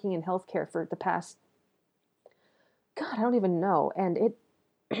 I've been working in healthcare for the past, God, I don't even know. And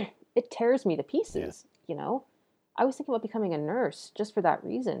it tears me to pieces, I was thinking about becoming a nurse just for that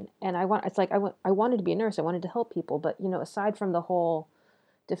reason. And I wanted to be a nurse. I wanted to help people. But, aside from the whole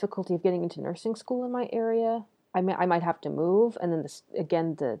difficulty of getting into nursing school in my area, I might have to move. And then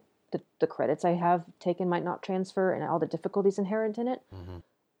the credits I have taken might not transfer and all the difficulties inherent in it. Mm-hmm.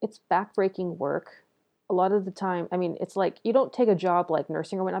 It's backbreaking work. A lot of the time, I mean, it's like you don't take a job like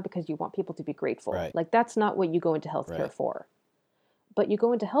nursing or whatnot because you want people to be grateful. Right. Like, that's not what you go into healthcare for. But you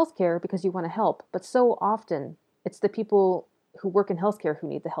go into healthcare because you want to help. But so often, it's the people who work in healthcare who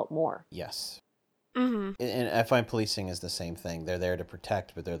need the help more. Yes. Mm-hmm. And I find policing is the same thing. They're there to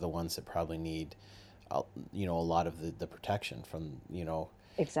protect, but they're the ones that probably need, a lot of the protection from,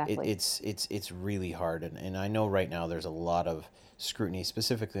 Exactly. It's really hard. And I know right now there's a lot of scrutiny,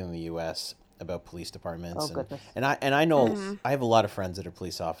 specifically in the U.S., about police departments. Oh, goodness. And I know I have a lot of friends that are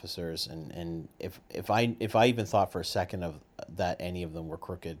police officers, and if I even thought for a second of that any of them were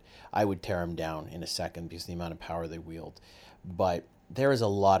crooked, I would tear them down in a second because of the amount of power they wield. But there is a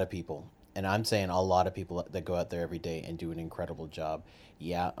lot of people, and I'm saying a lot of people that go out there every day and do an incredible job.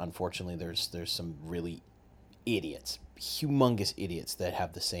 Yeah, unfortunately, there's some really idiots, humongous idiots that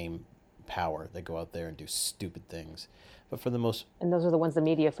have the same power that go out there and do stupid things. But for the most... And those are the ones the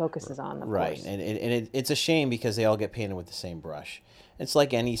media focuses on, of course. And it's a shame because they all get painted with the same brush. It's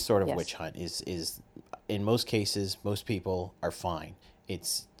like any sort of witch hunt. Is in most cases, most people are fine.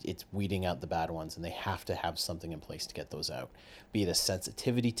 It's weeding out the bad ones, and they have to have something in place to get those out. Be it a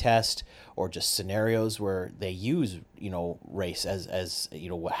sensitivity test or just scenarios where they use, race as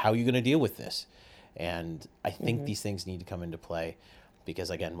how are you going to deal with this? And I think these things need to come into play because,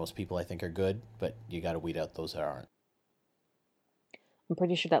 again, most people I think are good, but you got to weed out those that aren't. I'm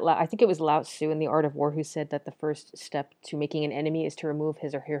pretty sure that I think it was Lao Tzu in The Art of War who said that the first step to making an enemy is to remove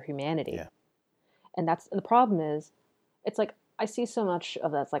his or her humanity. Yeah. And the problem is, it's like I see so much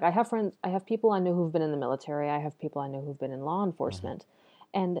of that. It's like I have people I know who've been in the military. I have people I know who've been in law enforcement,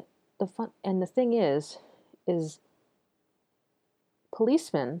 and the thing is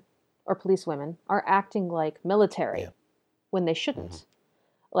policemen or policewomen are acting like military when they shouldn't.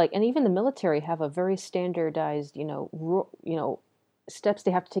 Like, and even the military have a very standardized, steps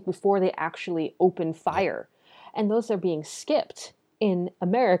they have to take before they actually open fire. And those are being skipped in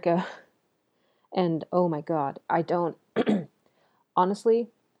America. And oh my God, I don't, honestly,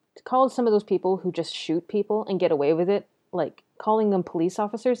 to call some of those people who just shoot people and get away with it, like calling them police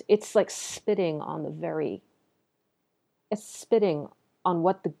officers, it's like spitting on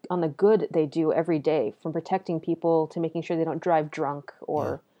on the good they do every day, from protecting people to making sure they don't drive drunk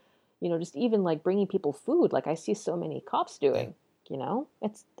or, just even like bringing people food. Like I see so many cops doing.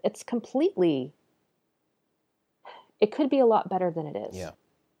 It's completely, it could be a lot better than it is. Yeah.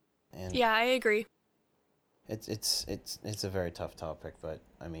 And yeah, I agree. It's a very tough topic, but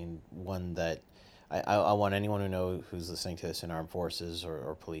I mean, one that I want anyone who's listening to this in armed forces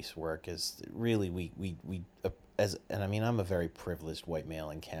or police work is really we and I mean, I'm a very privileged white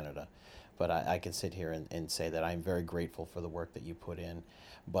male in Canada, but I can sit here and say that I'm very grateful for the work that you put in.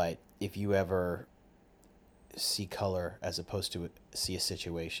 But if you ever see color as opposed to see a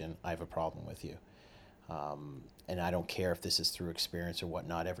situation, I have a problem with you. And I don't care if this is through experience or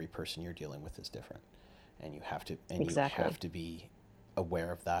whatnot. Every person you're dealing with is different, and you have to Exactly. you have to be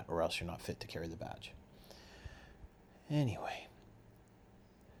aware of that, or else you're not fit to carry the badge. Anyway,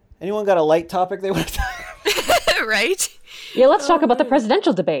 anyone got a light topic they want to talk about? Right? Yeah, let's talk about the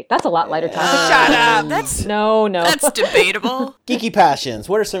presidential debate. That's a lot lighter topic. Shut up. That's no. That's debatable. Geeky passions.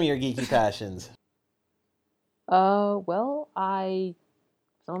 What are some of your geeky passions? Well,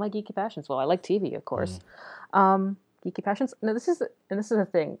 some of my geeky passions. Well, I like TV, of course. Geeky passions. No, this is a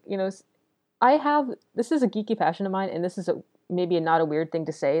thing. This is a geeky passion of mine, and this is maybe not a weird thing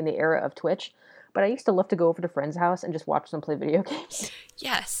to say in the era of Twitch, But I used to love to go over to friends' house and just watch them play video games.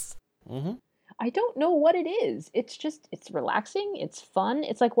 Yes. Mm-hmm. I don't know what it is. It's relaxing. It's fun.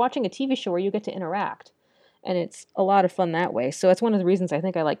 It's like watching a TV show where you get to interact. And it's a lot of fun that way. So that's one of the reasons I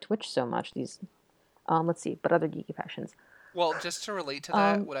think I like Twitch so much. Let's see, but other geeky passions. Well, just to relate to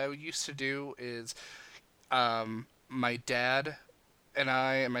that, what I used to do is my dad and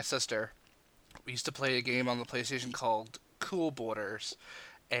I and my sister, we used to play a game on the PlayStation called Cool Borders,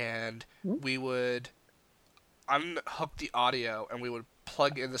 and we would unhook the audio and we would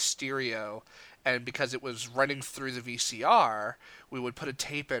plug in the stereo, and because it was running through the VCR, we would put a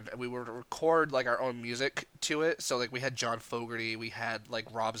tape in and we would record like our own music to it. So like we had John Fogerty, we had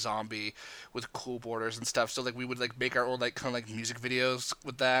like Rob Zombie with Cool Borders and stuff. So like we would like make our own like kind of like music videos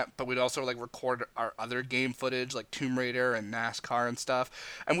with that, but we'd also like record our other game footage like Tomb Raider and NASCAR and stuff.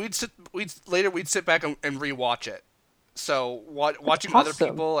 And we'd sit back and rewatch it. So watching other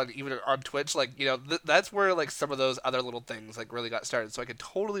people and even on Twitch, like, you know, that's where like some of those other little things like really got started. So I could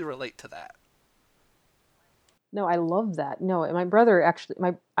totally relate to that. No, I love that. No, my brother actually,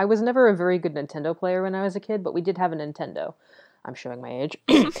 I was never a very good Nintendo player when I was a kid, but we did have a Nintendo. I'm showing my age.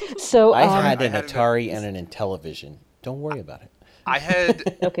 So I had an Atari and an Intellivision. Don't worry about it. I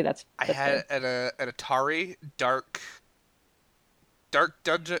had okay, I had an Atari Dark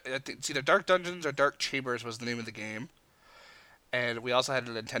Dungeon. It's either Dark Dungeons or Dark Chambers was the name of the game. And we also had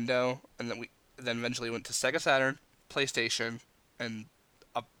a Nintendo, and then eventually went to Sega Saturn, PlayStation, and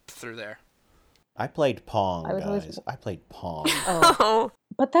up through there. I played Pong, guys. I played Pong. Oh.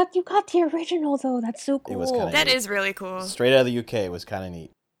 But you got the original though. That's so cool. It was kind of That neat. is really cool. Straight out of the UK. It was kind of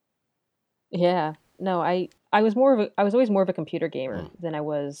neat. Yeah. No, I was always more of a computer gamer than I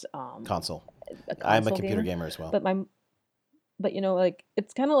was console. I'm a computer gamer as well. But you know, like,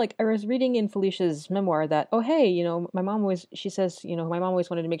 it's kind of like I was reading in Felicia's memoir that, oh hey, you know, my mom always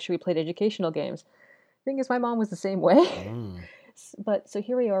wanted to make sure we played educational games. Thing is, my mom was the same way. But so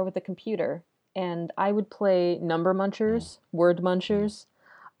here we are with the computer, and I would play Number Munchers, Word Munchers,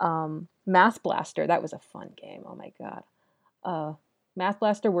 Math Blaster. That was a fun game. Oh my god. Math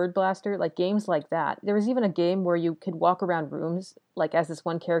Blaster, Word Blaster, like games like that. There was even a game where you could walk around rooms like as this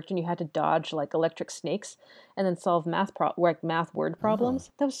one character, and you had to dodge like electric snakes and then solve math word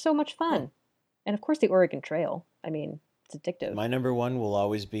problems. That was so much fun. And of course the Oregon Trail. I mean, it's addictive. My number one will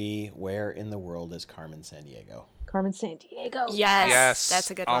always be Where in the World is Carmen Sandiego? Carmen Sandiego. Yes.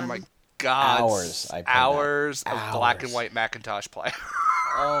 That's a good one. Oh my god. Hours of black and white Macintosh play.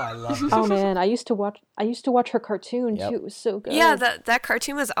 Oh, I love it. Oh man, I used to watch her cartoon too. It was so good. Yeah, that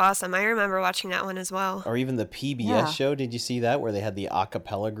cartoon was awesome. I remember watching that one as well. Or even the PBS show. Did you see that where they had the a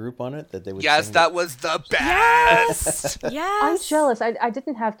cappella group on it that they would? Yes, that was the best. Yes. I'm jealous. I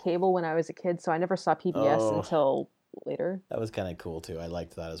didn't have cable when I was a kid, so I never saw PBS until later. That was kind of cool too. I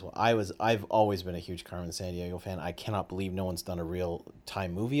liked that as well. I've always been a huge Carmen Sandiego fan. I cannot believe no one's done a real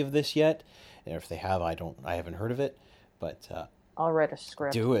time movie of this yet. And if they have, I haven't heard of it. But I'll write a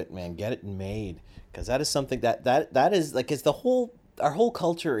script. Do it, man. Get it made, because that is something that is like, it's our whole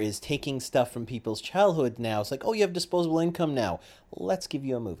culture is taking stuff from people's childhood now. It's like, oh, you have disposable income now. Let's give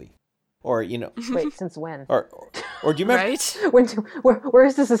you a movie, or you know. Wait, since when? Or do you remember? Right? Where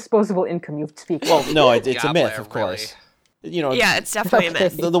is this disposable income you speak? Well, no, it's a myth, of course. Really. You know. Yeah, it's definitely a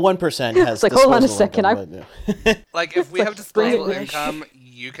myth. The 1% has. It's like, hold on a second. Like, if we have disposable income,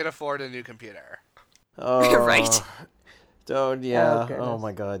 you can afford a new computer. Oh, right. Don't, yeah. Oh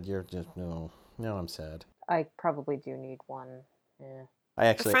my God, you're just, no, I'm sad. I probably do need one. Yeah.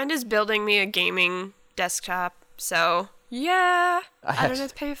 A friend is building me a gaming desktop, so yeah, I don't have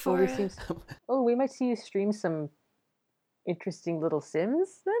to pay for it. We might see you stream some interesting little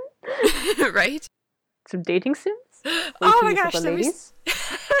Sims then? Right? Some dating Sims? Oh my gosh,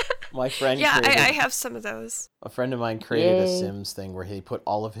 My friend I have some of those. A friend of mine created a Sims thing where he put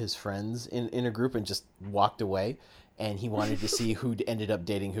all of his friends in a group and just walked away. And he wanted to see who ended up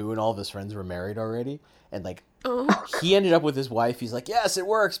dating who, and all of his friends were married already. And like, he ended up with his wife. He's like, yes, it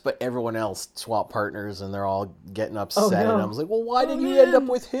works. But everyone else swapped partners, and they're all getting upset. And I was like, well, why did you end up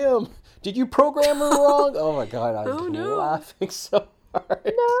with him? Did you program her wrong? Oh my God, I was laughing so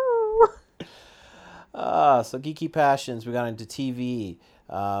hard. No. So geeky passions. We got into TV.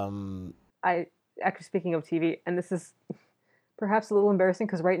 Actually, speaking of TV, and this is perhaps a little embarrassing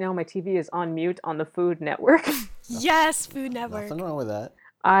because right now my TV is on mute on the Food Network. Yes, Food Network. Nothing wrong with that.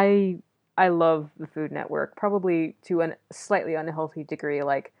 I love the Food Network, probably to a slightly unhealthy degree.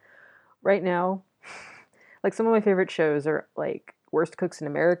 Like right now, like some of my favorite shows are like Worst Cooks in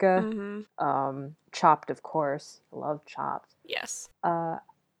America, Chopped, of course. I love Chopped. Yes.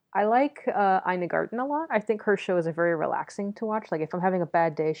 I like Ina Garten a lot. I think her show is a very relaxing to watch. Like if I'm having a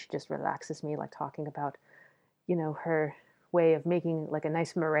bad day, she just relaxes me, like talking about, her way of making like a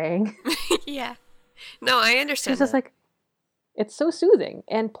nice meringue. Yeah. No, I She's understand just that. like, it's so soothing.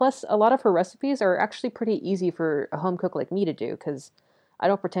 And plus, a lot of her recipes are actually pretty easy for a home cook like me to do because I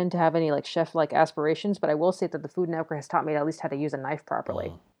don't pretend to have any like chef like aspirations, but I will say that the Food Network has taught me at least how to use a knife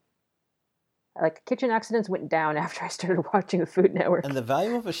properly. Like kitchen accidents went down after I started watching the Food Network. And the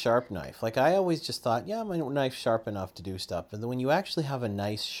value of a sharp knife. Like I always just thought, yeah, my knife's sharp enough to do stuff. And then when you actually have a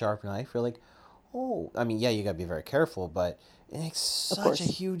nice sharp knife, you're like, oh, I mean, yeah, you got to be very careful, but it makes such a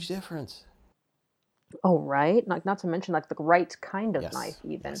huge difference. Oh, right. Not to mention like the right kind of knife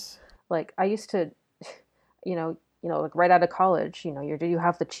even. Yes. Like I used to, like right out of college, you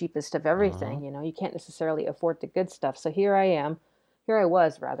have the cheapest of everything, you can't necessarily afford the good stuff. So here I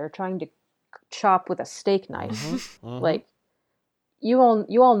was rather trying to chop with a steak knife. Like you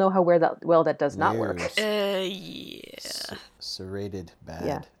all know how well that does not work. Yeah. Serrated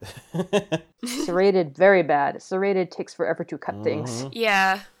bad. Yeah. Serrated very bad. Serrated takes forever to cut things.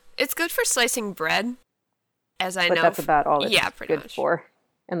 Yeah. It's good for slicing bread, as I know. But that's about all it's pretty good much. for.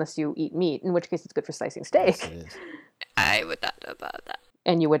 Unless you eat meat, in which case it's good for slicing steak. Yes, it is. I would not know about that.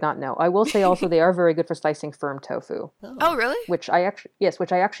 And you would not know. I will say also they are very good for slicing firm tofu. Oh, really? Which I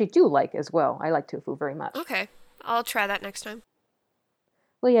actually do like as well. I like tofu very much. Okay. I'll try that next time.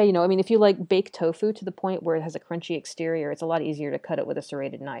 Well, yeah, I mean, if you like bake tofu to the point where it has a crunchy exterior, it's a lot easier to cut it with a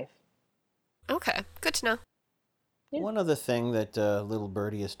serrated knife. Okay. Good to know. Yeah. One other thing that little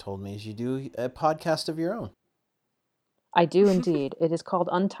birdie has told me is you do a podcast of your own. I do indeed. It is called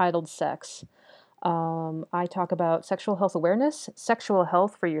Untitled Sex. I talk about sexual health awareness, sexual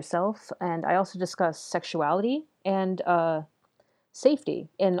health for yourself, and I also discuss sexuality and safety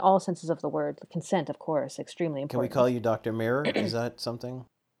in all senses of the word. Consent, of course, extremely Can we important. call you Dr. Mirror? Is that something?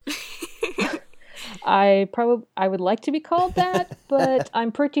 I would like to be called that, but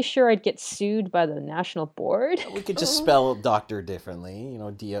I'm pretty sure I'd get sued by the national board. We could just spell doctor differently,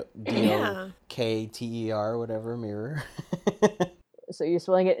 D-O-K-T-E-R, whatever, mirror. So you're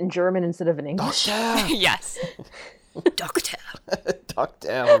spelling it in German instead of in English? Doctor! Yes. Doctor.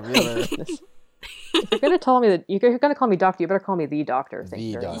 Doctor Mirror. If you're gonna call me doctor, you better call me the doctor. Thank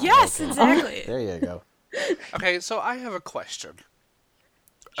you very much. Yes, Okay. exactly. There you go. Okay, so I have a question.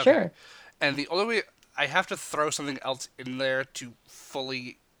 Sure. And the only way I have to throw something else in there to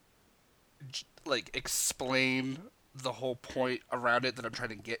fully explain the whole point around it that I'm trying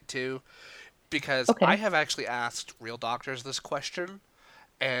to get to, because I have actually asked real doctors this question,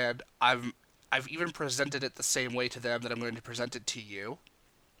 and I've even presented it the same way to them that I'm going to present it to you.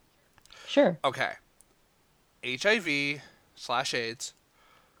 Sure. Okay. HIV/AIDS.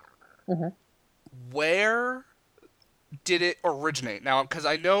 Where did it originate? Now, because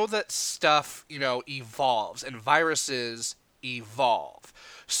I know that stuff, evolves, and viruses evolve.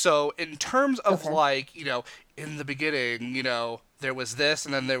 So, in terms of, in the beginning, there was this,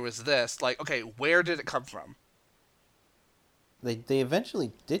 and then there was this, okay, where did it come from? They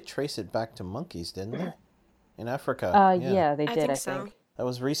eventually did trace it back to monkeys, didn't they? In Africa. Yeah, they did, I so. think. That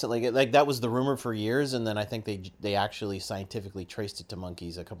was recently. Like, that was the rumor for years, and then I think they actually scientifically traced it to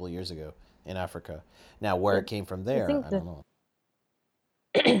monkeys a couple of years ago in Africa. Now, where it came from there, I don't know.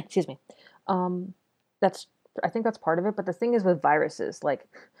 Excuse me. I think that's part of it, but the thing is with viruses, like,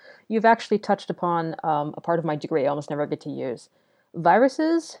 you've actually touched upon a part of my degree I almost never get to use.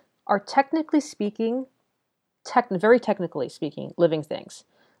 Viruses are technically speaking, very technically speaking, living things.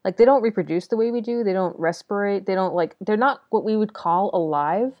 Like, they don't reproduce the way we do, they don't respirate, they're not what we would call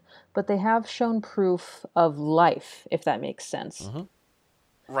alive, but they have shown proof of life, if that makes sense.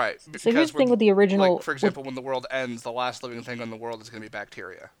 Right. So here's the thing with the original... for example, when the world ends, the last living thing in the world is going to be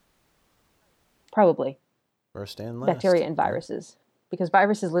bacteria. Probably. First and last. Bacteria and viruses. Because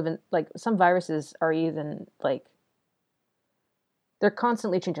viruses live in... some viruses are even, they're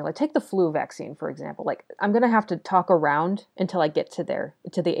constantly changing. Like, take the flu vaccine, for example. I'm going to have to talk around until I get to the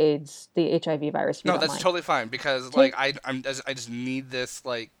AIDS, the HIV virus. No, that's totally fine, because, I just need this,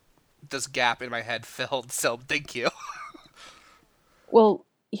 this gap in my head filled, so thank you. Well,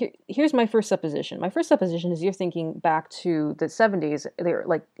 here's my first supposition. My first supposition is you're thinking back to the 70s, they were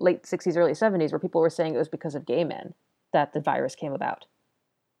late 60s, early 70s, where people were saying it was because of gay men that the virus came about,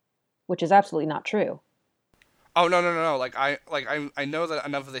 which is absolutely not true. Oh, no. I know that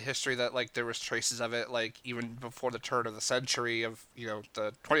enough of the history that, there was traces of it, even before the turn of the century of,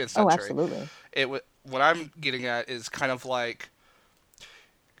 the 20th century. Oh, absolutely. What I'm getting at is kind of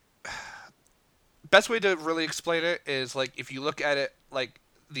best way to really explain it is, if you look at it,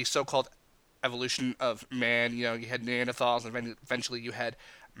 the so-called evolution of man, you had Neanderthals, and eventually you had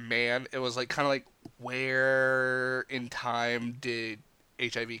man, it was like kind of like, where in time did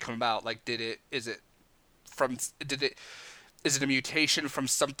HIV come about? Like, from did it is it a mutation from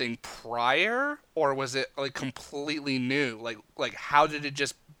something prior, or was it like completely new? Like how did it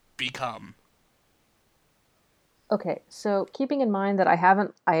just become? Okay, so keeping in mind that I have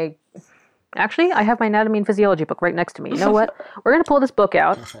my anatomy and physiology book right next to me. You know what? We're going to pull this book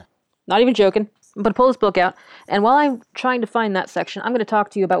out. Not even joking. I'm going to pull this book out. And while I'm trying to find that section, I'm going to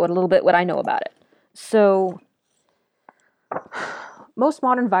talk to you about what I know about it. So, most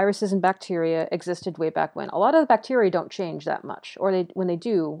modern viruses and bacteria existed way back when. A lot of the bacteria don't change that much. Or when they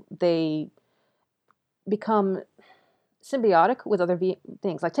do, they become symbiotic with other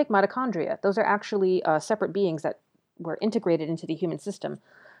things. Like take mitochondria. Those are actually separate beings that were integrated into the human system.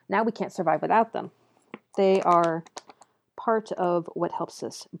 Now we can't survive without them. They are part of what helps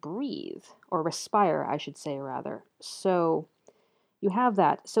us breathe, or respire, I should say, rather. So you have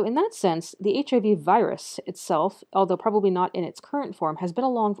that. So in that sense, the HIV virus itself, although probably not in its current form, has been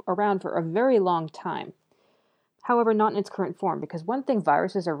around for a very long time. However, not in its current form, because one thing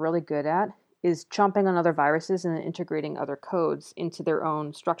viruses are really good at is chomping on other viruses and then integrating other codes into their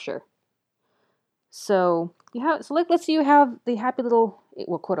own structure. So let's say you have the happy little,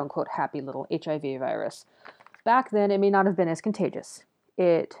 well, quote unquote, happy little HIV virus. Back then, it may not have been as contagious.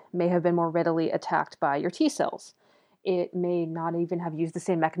 It may have been more readily attacked by your T cells. It may not even have used the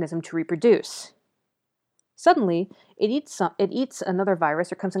same mechanism to reproduce. Suddenly, it eats another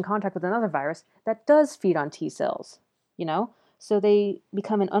virus or comes in contact with another virus that does feed on T cells, So they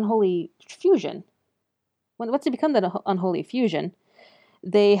become an unholy fusion. Once they become that unholy fusion,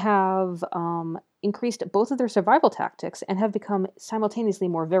 they have increased both of their survival tactics and have become simultaneously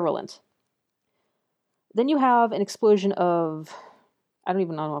more virulent. Then you have an explosion of, I don't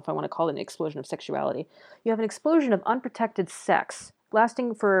even know if I want to call it an explosion of sexuality. You have an explosion of unprotected sex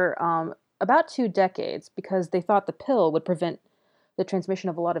lasting for about 2 decades because they thought the pill would prevent the transmission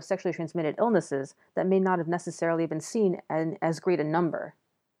of a lot of sexually transmitted illnesses that may not have necessarily been seen in as great a number.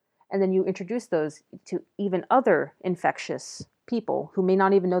 And then you introduce those to even other infectious people who may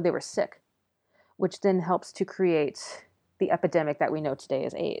not even know they were sick, which then helps to create the epidemic that we know today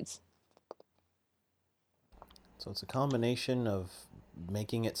as AIDS. So it's a combination of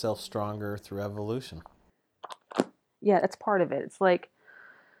making itself stronger through evolution. Yeah, that's part of it. It's like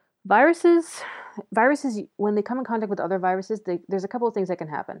viruses, when they come in contact with other viruses, there's a couple of things that can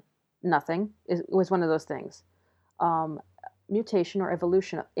happen. Nothing was one of those things. Mutation or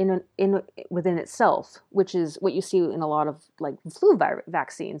evolution within itself, which is what you see in a lot of like flu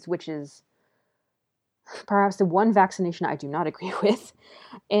vaccines, which is perhaps the one vaccination I do not agree with.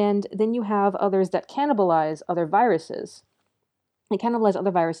 And then you have others that cannibalize other viruses. They cannibalize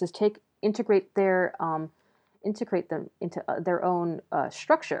other viruses, integrate them into their own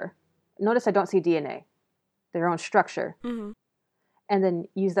structure. Notice I don't see DNA, their own structure, Mm-hmm. and then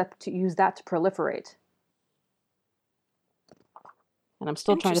use that to proliferate. And I'm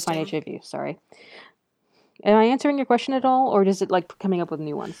still trying to find HIV. Sorry. Am I answering your question at all, or is it like coming up with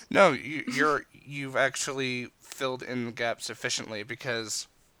new ones? No, you've actually filled in the gap sufficiently, because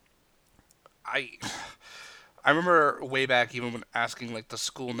I remember way back, even when asking like the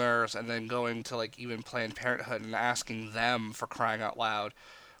school nurse, and then going to like even Planned Parenthood and asking them, for crying out loud,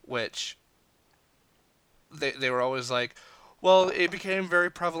 which they were always like, well, it became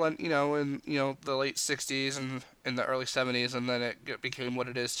very prevalent, in the late 60s and in the early 70s, and then it became what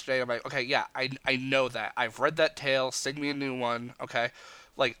it is today. I'm like, okay, yeah, I know that. I've read that tale. Sing me a new one, okay?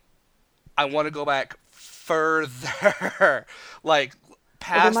 Like, I want to go back further. Like,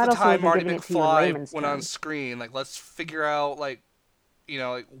 past the time Marty McFly went on screen. Like, let's figure out, like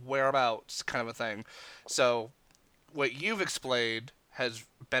whereabouts, kind of a thing. So, what you've explained has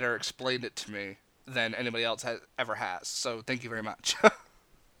better explained it to me than anybody else ever has. So thank you very much.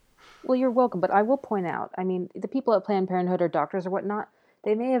 Well, you're welcome, but I will point out, I mean, the people at Planned Parenthood or doctors or whatnot,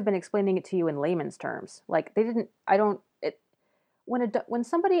 they may have been explaining it to you in layman's terms. Like, they didn't, I don't, it, when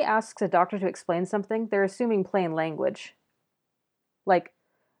somebody asks a doctor to explain something, they're assuming plain language. Like,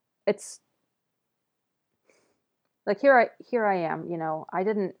 it's, like, here I am, I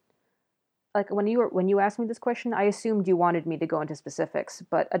didn't, like, when you asked me this question, I assumed you wanted me to go into specifics,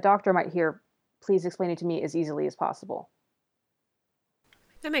 but a doctor might hear, please explain it to me as easily as possible.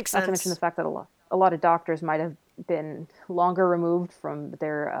 That makes sense. Not to mention the fact that a lot of doctors might have been longer removed from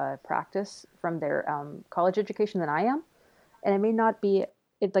their practice, from their college education than I am. And it may not be,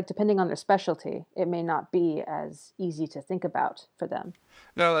 depending on their specialty, it may not be as easy to think about for them.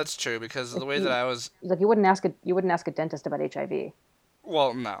 No, that's true, because the way that I was... Like, you wouldn't ask a dentist about HIV.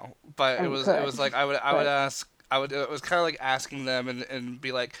 Well, no. But it was like I would ask It was kind of like asking them and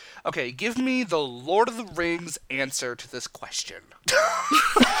be like, okay, give me the Lord of the Rings answer to this question.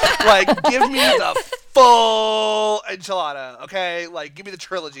 Like, give me the full enchilada, okay? Like, give me the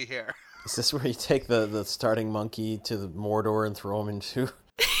trilogy here. Is this where you take the starting monkey to the Mordor and throw him into?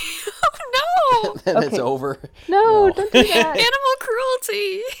 Oh, no! And it's over. No, don't do that. Animal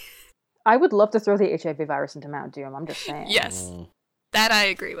cruelty! I would love to throw the HIV virus into Mount Doom. I'm just saying. Yes. That I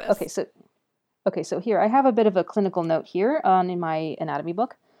agree with. Okay, so here I have a bit of a clinical note here in my anatomy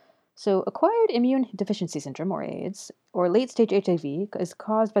book. So, acquired immune deficiency syndrome, or AIDS, or late-stage HIV, is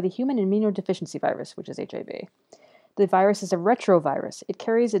caused by the human immunodeficiency virus, which is HIV. The virus is a retrovirus. It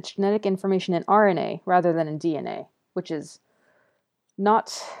carries its genetic information in RNA rather than in DNA, which is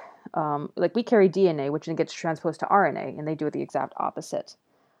not like we carry DNA, which then gets transposed to RNA, and they do the exact opposite.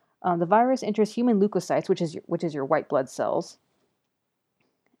 The virus enters human leukocytes, which is your white blood cells,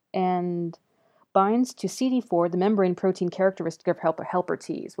 and binds to CD4, the membrane protein characteristic of helper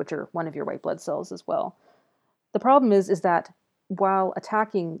Ts, which are one of your white blood cells as well. The problem is that while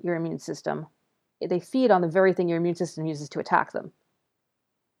attacking your immune system, they feed on the very thing your immune system uses to attack them.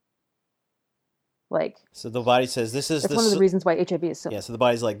 So the body says this is that's one of the reasons why HIV is so. Yeah, so the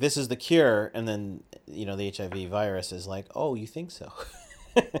body's like, this is the cure, and then the HIV virus is like, oh, you think so?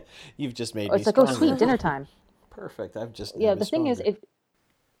 You've just made me It's like, stronger. oh, sweet, dinner time. Perfect. I've just the thing is,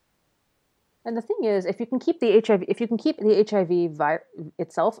 if you can keep the HIV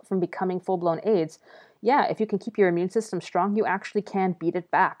itself from becoming full-blown AIDS, if you can keep your immune system strong, you actually can beat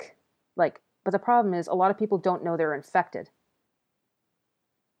it back. But the problem is, a lot of people don't know they're infected.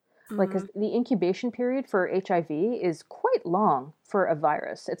 Because the incubation period for HIV is quite long for a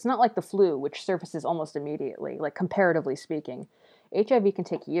virus. It's not like the flu, which surfaces almost immediately, comparatively speaking. HIV can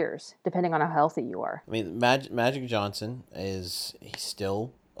take years, depending on how healthy you are. I mean, Magic Johnson he's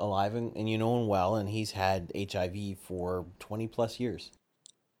still alive and you know him well, and he's had HIV for 20 plus years.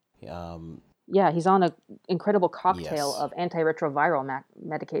 He's on an incredible cocktail of antiretroviral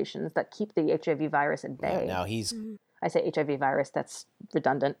medications that keep the HIV virus at bay. Now he's... I say HIV virus, that's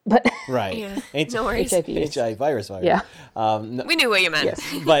redundant, but... Right. Yeah, no worries. HIV virus. Yeah. We knew what you meant.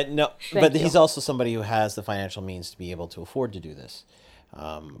 Yes. But no, he's also somebody who has the financial means to be able to afford to do this.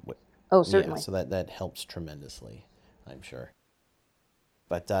 Certainly. So that helps tremendously, I'm sure.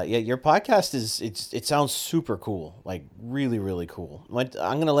 But your podcast it sounds super cool, like really, really cool. I'm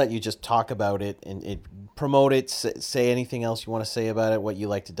going to let you just talk about it and promote it, say anything else you want to say about it, what you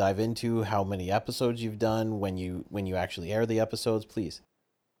like to dive into, how many episodes you've done, when you actually air the episodes, please.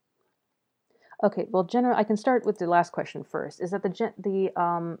 Okay, well, I can start with the last question first. Is that the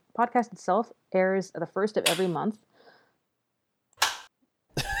podcast itself airs the first of every month.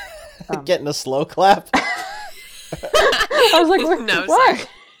 Getting a slow clap. I was like, no, what?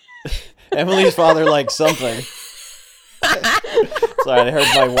 Emily's father likes something. Sorry, I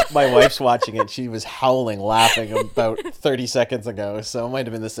heard my wife's watching it. She was howling, laughing about 30 seconds ago, so it might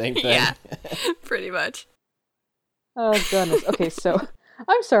have been the same thing. Yeah, pretty much. Oh, goodness. Okay, so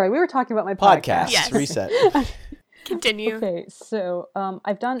I'm sorry. We were talking about my podcast. Yes. Reset. Continue. Okay, so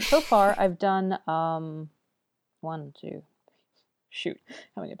I've done 1, 2, shoot.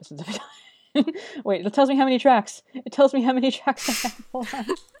 How many episodes have I done? Wait, it tells me how many tracks. It tells me how many tracks I have. Hold on.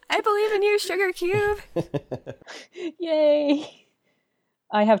 I believe in you, Sugar Cube. Yay!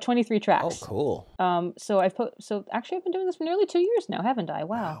 I have 23 tracks. Oh, cool. So actually I've been doing this for nearly 2 years now, haven't I?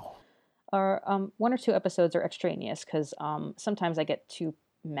 Wow. Or 1 or 2 episodes are extraneous because sometimes I get too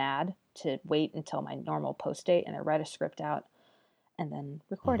mad to wait until my normal post date and I write a script out and then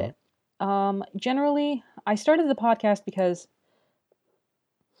record it. Generally, I started the podcast because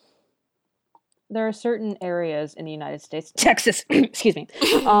there are certain areas in the United States, Texas, excuse me,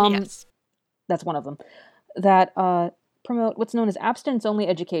 Yes. that's one of them, that promote what's known as abstinence-only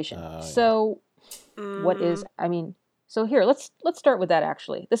education. So here, let's start with that,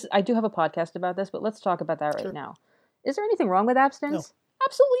 actually. I do have a podcast about this, but let's talk about that right now. Is there anything wrong with abstinence? No.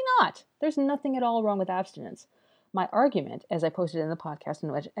 Absolutely not. There's nothing at all wrong with abstinence. My argument, as I posted in the podcast,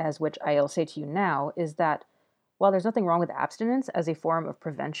 and which I'll say to you now, is that while there's nothing wrong with abstinence as a form of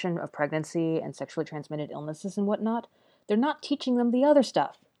prevention of pregnancy and sexually transmitted illnesses and whatnot, they're not teaching them the other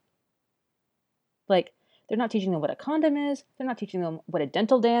stuff. They're not teaching them what a condom is. They're not teaching them what a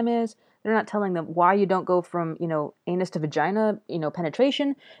dental dam is. They're not telling them why you don't go from, anus to vagina,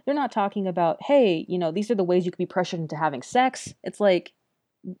 penetration. They're not talking about, hey, these are the ways you could be pressured into having sex. It's like,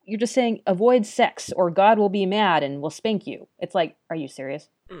 you're just saying, avoid sex or God will be mad and will spank you. It's like, are you serious?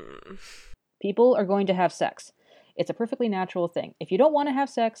 People are going to have sex. It's a perfectly natural thing. If you don't want to have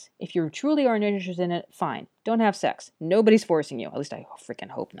sex, if you truly aren't interested in it, fine. Don't have sex. Nobody's forcing you. At least I freaking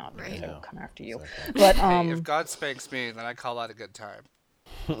hope not. Because they will come after you. Okay. But Hey, if God spanks me, then I call that a good time.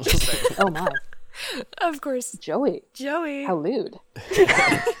 Just saying. oh my, Of course. Joey, Joey. how lewd.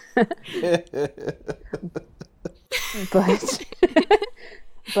 But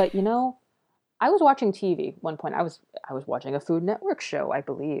but you know, I was watching TV one point. I was watching a Food Network show, I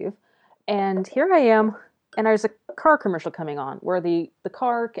believe, and here I am, and there's a car commercial coming on where the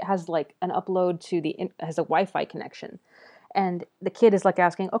car has like an upload to has a Wi-Fi connection, and the kid is like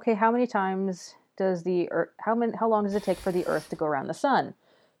asking, okay, how many times does the Earth, how long does it take for the Earth to go around the sun?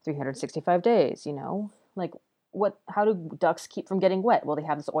 365 days, you know, like how do ducks keep from getting wet? Well, they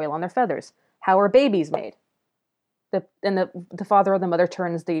have this oil on their feathers. How are babies made? The father or the mother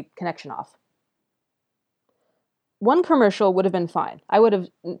turns the connection off. One commercial would have been fine. I would have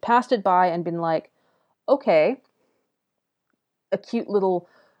passed it by and been like, okay, a cute little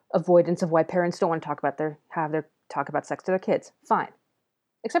avoidance of why parents don't want to talk about sex to their kids. Fine.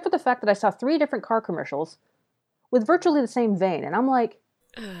 Except for the fact that I saw 3 different car commercials with virtually the same vein, and I'm like,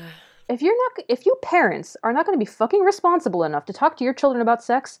 if you parents are not going to be fucking responsible enough to talk to your children about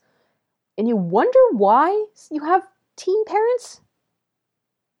sex, and you wonder why you have teen parents,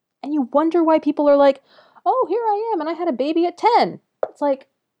 and you wonder why people are like, oh, here I am, and I had a baby at 10. It's like,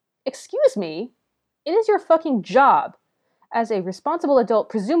 excuse me, it is your fucking job as a responsible adult,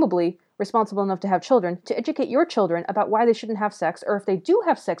 presumably responsible enough to have children, to educate your children about why they shouldn't have sex, or if they do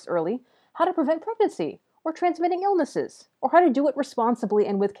have sex early, how to prevent pregnancy, or transmitting illnesses, or how to do it responsibly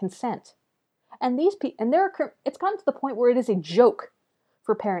and with consent. And it's gotten to the point where it is a joke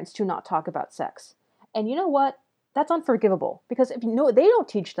for parents to not talk about sex. And you know what? That's unforgivable, because if you know they don't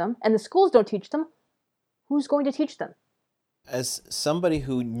teach them, and the schools don't teach them, who's going to teach them? As somebody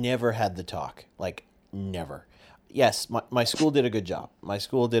who never had the talk, like never. Yes, my school did a good job. My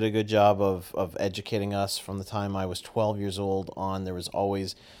school did a good job of educating us from the time I was 12 years old on. There was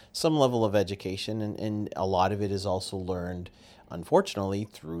always some level of education, and a lot of it is also learned, unfortunately,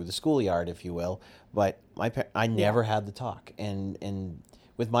 through the schoolyard, if you will. But I never had the talk. And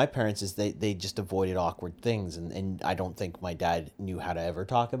with my parents, is they just avoided awkward things. And I don't think my dad knew how to ever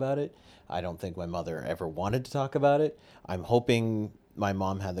talk about it. I don't think my mother ever wanted to talk about it. I'm hoping my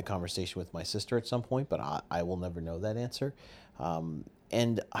mom had the conversation with my sister at some point, but I will never know that answer.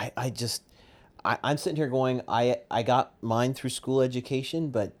 And I'm sitting here going, I got mine through school education,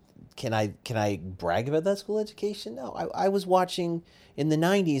 but can I brag about that school education? No, I was watching in the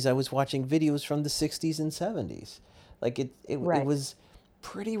 90s. I was watching videos from the 60s and 70s. Like it was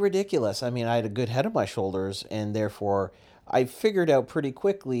pretty ridiculous. I mean, I had a good head on my shoulders, and therefore I figured out pretty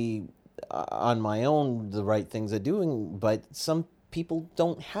quickly on my own the right things of doing. But some people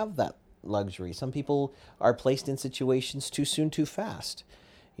don't have that luxury. Some people are placed in situations too soon, too fast.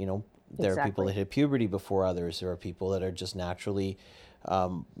 You know, there are people that hit puberty before others. There are people that are just naturally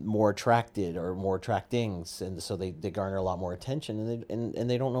more attracted or more attractings, and so they garner a lot more attention, and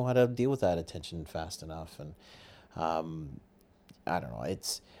they don't know how to deal with that attention fast enough. And I don't know.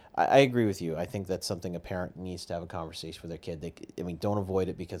 I agree with you. I think that's something a parent needs to have a conversation with their kid. Don't avoid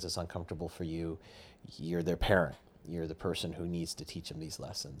it because it's uncomfortable for you. You're their parent. You're the person who needs to teach them these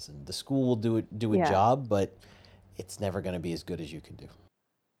lessons, and the school will do a job, but it's never going to be as good as you can do.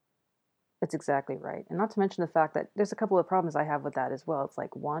 That's exactly right. And not to mention the fact that there's a couple of problems I have with that as well. It's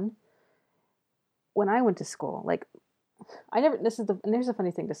like, one, when I went to school, like there's a funny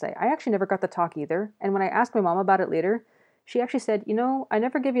thing to say. I actually never got the talk either. And when I asked my mom about it later, she actually said, I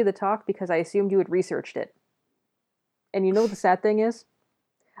never gave you the talk because I assumed you had researched it. And you know what the sad thing is?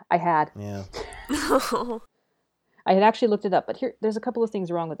 I had. Yeah. I had actually looked it up, but there's a couple of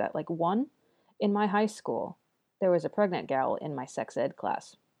things wrong with that. Like, one, in my high school, there was a pregnant gal in my sex ed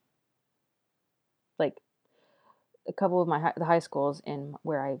class. Like, a couple of the high schools in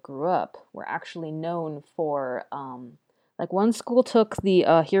where I grew up were actually known for, like, one school took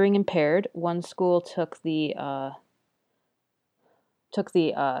the hearing impaired, one school took the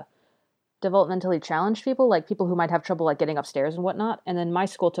developmentally challenged people, like people who might have trouble like getting upstairs and whatnot, and then my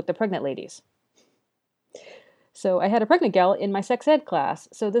school took the pregnant ladies. So I had a pregnant gal in my sex ed class.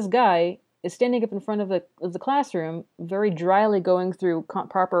 So this guy is standing up in front of the classroom, very dryly going through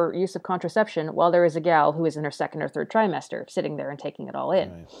proper use of contraception, while there is a gal who is in her second or third trimester, sitting there and taking it all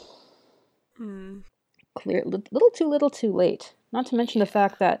in. Right. Clear, little too late. Not to mention the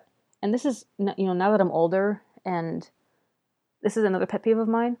fact that, and this is, now that I'm older, and this is another pet peeve of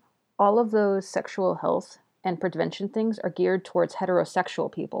mine, all of those sexual health and prevention things are geared towards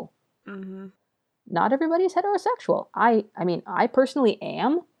heterosexual people. Mm-hmm. Not everybody's heterosexual. I mean, I personally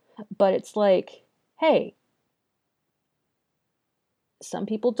am, but it's like, hey, some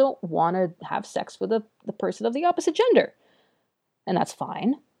people don't want to have sex with the person of the opposite gender. And that's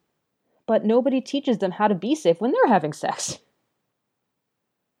fine. But nobody teaches them how to be safe when they're having sex.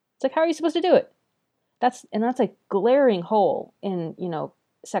 It's like, how are you supposed to do it? That's a glaring hole in,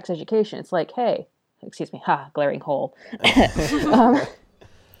 sex education. It's like, hey, excuse me, glaring hole. And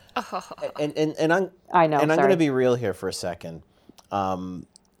I know. And I'm sorry. going to be real here for a second.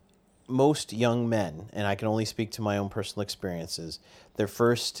 Most young men, and I can only speak to my own personal experiences, their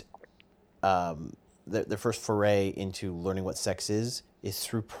first foray into learning what sex is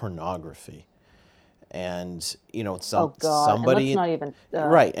through pornography. And somebody, and let's not even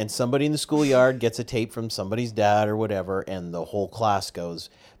right, and somebody in the schoolyard gets a tape from somebody's dad or whatever, and the whole class goes,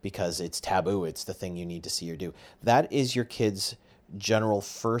 because it's taboo, it's the thing you need to see or do. That is your kid's general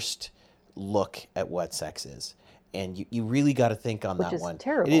first look at what sex is. And you really got to think on that one.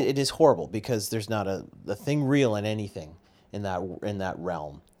 Terrible. It is horrible, because there's not a thing real in anything in that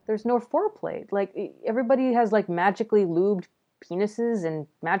realm. There's no foreplay. Like, everybody has like magically lubed penises and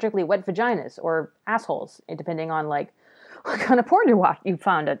magically wet vaginas or assholes, depending on like what kind of porn you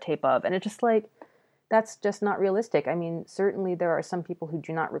found a tape of. And it's just like, that's just not realistic. I mean, certainly there are some people who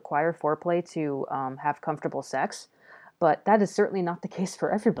do not require foreplay to have comfortable sex, but that is certainly not the case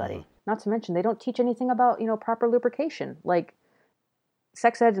for everybody. Mm-hmm. Not to mention, they don't teach anything about, proper lubrication. Like,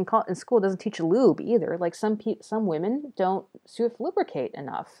 sex ed in school doesn't teach lube either. Like, some women don't self-lubricate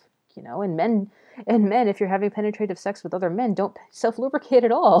enough, and men, if you're having penetrative sex with other men, don't self-lubricate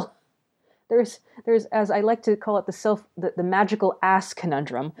at all. There's, as I like to call it, the magical ass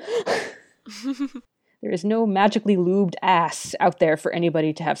conundrum. There is no magically lubed ass out there for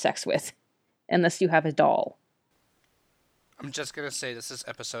anybody to have sex with, unless you have a doll. I'm just gonna say this is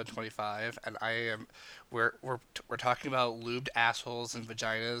episode 25, and we're talking about lubed assholes and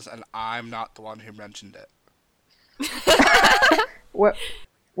vaginas, and I'm not the one who mentioned it. What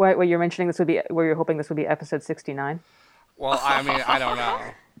you're mentioning this would be? Where you're hoping this would be episode 69? Well, I mean, I don't know.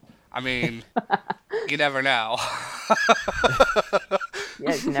 I mean, you never know.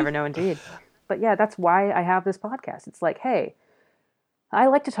 Yeah, you never know, indeed. But yeah, that's why I have this podcast. It's like, hey, I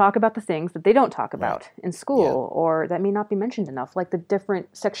like to talk about the things that they don't talk about in school, or that may not be mentioned enough, like the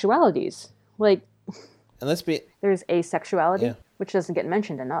different sexualities. Like, and there's asexuality, which doesn't get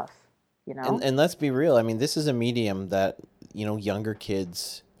mentioned enough. And let's be real. I mean, this is a medium that younger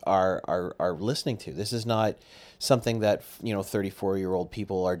kids are listening to. This is not something that 34-year-old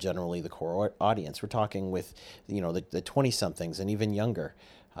people are generally the core audience. We're talking with the 20-somethings and even younger.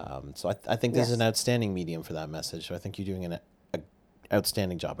 So I think this is an outstanding medium for that message. So I think you're doing an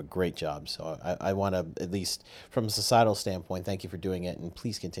outstanding job, a great job. So I want to, at least from a societal standpoint, thank you for doing it, and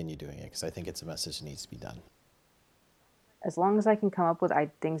please continue doing it, because I think it's a message that needs to be done. As long as I can come up with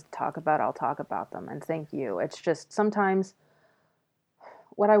things to talk about, I'll talk about them. And thank you. It's just sometimes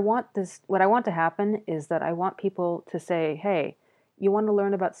what I want to happen is that I want people to say, hey, you want to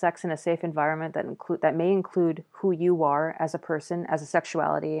learn about sex in a safe environment that may include who you are as a person, as a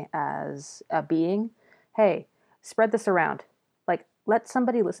sexuality, as a being. Hey, spread this around. Like, let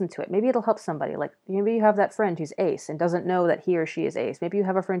somebody listen to it. Maybe it'll help somebody. Like, maybe you have that friend who's ace and doesn't know that he or she is ace. Maybe you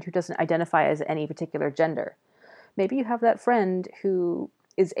have a friend who doesn't identify as any particular gender. Maybe you have that friend who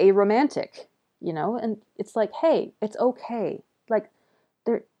is aromantic, and it's like, hey, it's okay. Like,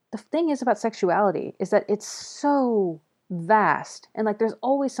 the thing is about sexuality is that it's so vast, and like there's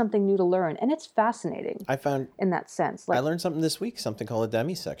always something new to learn, and it's fascinating. I found in that sense. Like, I learned something this week, something called a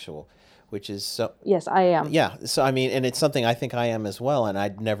demisexual, which is so. Yes, I am. Yeah, so I mean, and it's something I think I am as well, and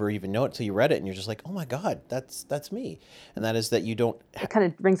I'd never even know it till you read it, and you're just like, oh my god, that's me, and that is that you don't. It kind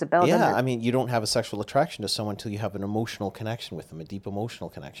of rings a bell. Yeah, doesn't it? I mean, you don't have a sexual attraction to someone until you have an emotional connection with them, a deep emotional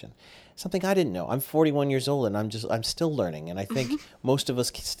connection. Something I didn't know. I'm 41 years old, and I'm still learning, and I think most of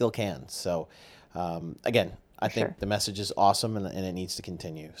us still can. So, again, I think the message is awesome, and it needs to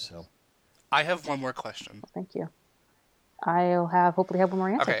continue. So, I have one more question. Well, thank you. I'll hopefully have one more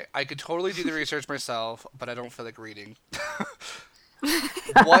answer. Okay, I could totally do the research myself, but I don't feel like reading.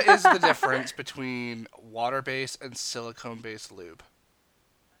 What is the difference between water-based and silicone-based lube?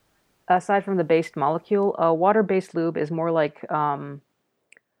 Aside from the based molecule, water-based lube is more like,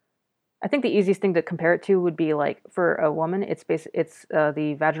 I think the easiest thing to compare it to would be like, for a woman, it's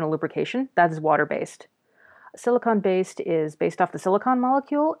the vaginal lubrication. That is water-based. Silicone-based is based off the silicone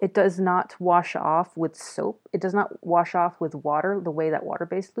molecule. It does not wash off with soap. It does not wash off with water the way that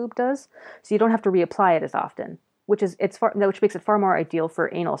water-based lube does. So you don't have to reapply it as often, which makes it far more ideal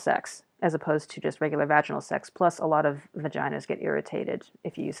for anal sex as opposed to just regular vaginal sex. Plus, a lot of vaginas get irritated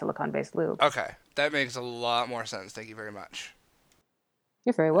if you use silicone-based lube. Okay, that makes a lot more sense. Thank you very much.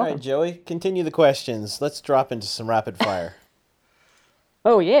 You're very welcome. All right, Joey, continue the questions. Let's drop into some rapid fire.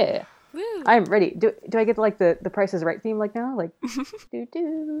 Oh yeah. Woo. I'm ready. Do I get like the Price is Right theme like now? Like do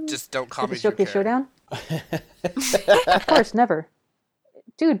do. Just don't call With me the Showcase Drew Carey. Showdown? Of course, never.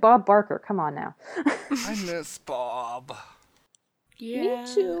 Dude, Bob Barker, come on now. I miss Bob. Yeah.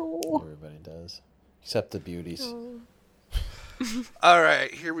 Me too. Everybody does, except the beauties. Oh. All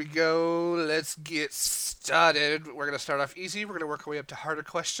right, here we go. Let's get started. We're going to start off easy. We're going to work our way up to harder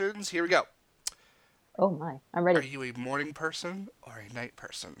questions. Here we go. Oh my, I'm Are ready. you a morning person or a night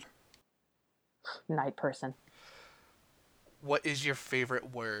person? Night person. What is your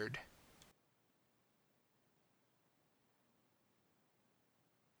favorite word?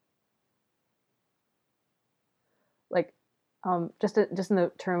 Like, just in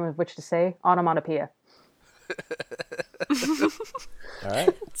the term of which to say, onomatopoeia. All right.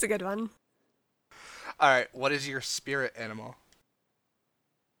 It's a good one. All right, what is your spirit animal?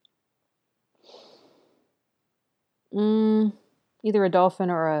 Either a dolphin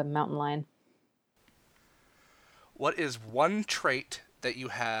or a mountain lion. What is one trait that you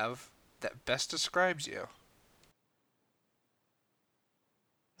have that best describes you?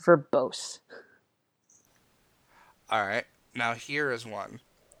 Verbose. All right, now here is one.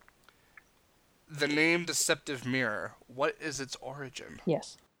 The name Deceptive Mirror, what is its origin?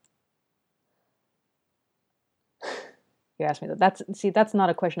 Yes. You asked me that. That's not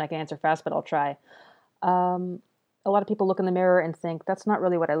a question I can answer fast, but I'll try. A lot of people look in the mirror and think, that's not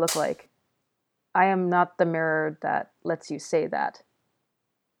really what I look like. I am not the mirror that lets you say that.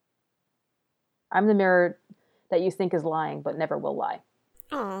 I'm the mirror that you think is lying, but never will lie.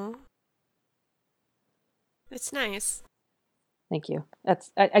 Oh. It's nice. Thank you.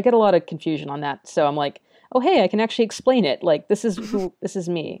 I get a lot of confusion on that, so I'm like, oh hey, I can actually explain it. Like this is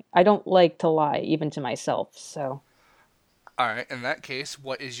me. I don't like to lie, even to myself. So. All right, in that case,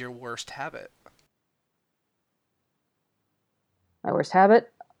 what is your worst habit? My worst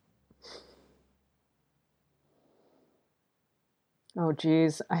habit? Oh,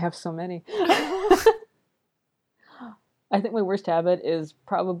 geez. I have so many. I think my worst habit is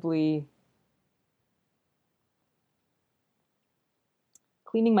probably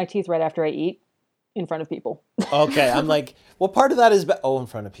cleaning my teeth right after I eat in front of people. Okay, I'm like, what part of that is? In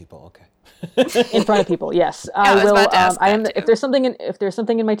front of people. Okay. In front of people, yes. I was will. about to ask I am. that, too. If there's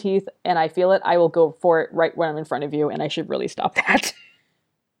something in my teeth and I feel it, I will go for it right when I'm in front of you, and I should really stop that.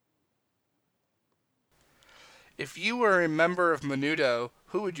 If you were a member of Menudo,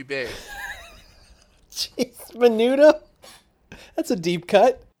 who would you be? Jeez, Menudo. That's a deep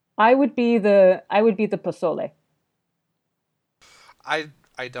cut. I would be the pozole.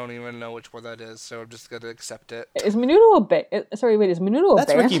 I don't even know which one that is, so I'm just gonna accept it. Is Menudo a band? Sorry, wait. Is Menudo a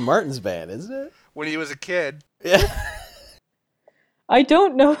That's band? Ricky Martin's band, isn't it? When he was a kid, Yeah. I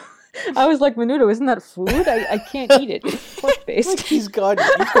don't know. I was like, Menudo, isn't that food? I can't eat it. It's pork based. Like he's going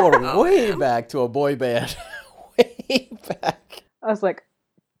way back to a boy band. Way back. I was like,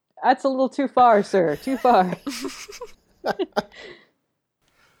 that's a little too far, sir. Too far.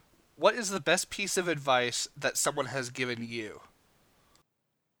 what is the best piece of advice that someone has given you?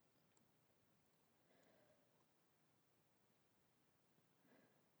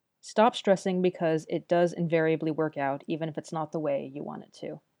 Stop stressing because it does invariably work out, even if it's not the way you want it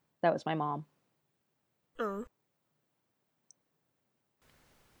to. That was my mom. Oh.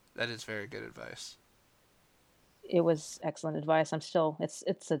 That is very good advice. It was excellent advice.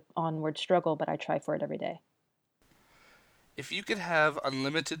 It's an onward struggle, but I try for it every day. If you could have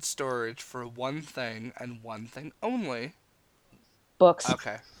unlimited storage for one thing and one thing only. Books.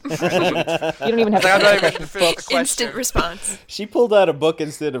 Okay. You don't even have to I'm not answer even the to finish the question. Instant response. She pulled out a book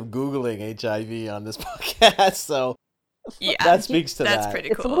instead of Googling HIV on this podcast, so Yeah. that speaks to That's that. pretty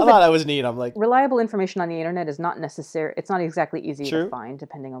It's a cool. I little thought that was neat. I'm like, Reliable information on the internet is not necessary. It's not exactly easy True. to find,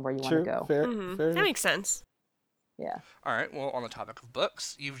 depending on where you want true, to go. fair, Mhm. fair. That makes sense. Yeah. All right, well, on the topic of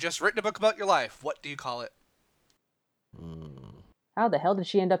books, you've just written a book about your life. What do you call it? How the hell did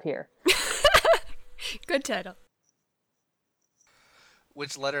she end up here? Good title.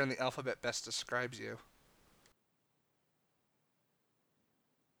 Which letter in the alphabet best describes you?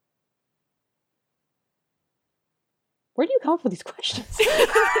 Where do you come up with these questions?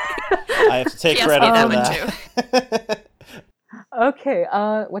 I have to take Yes, credit that for one that. Okay,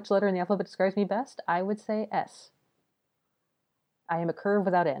 which letter in the alphabet describes me best? I would say S. I am a curve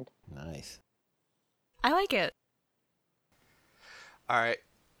without end. Nice. I like it. All right,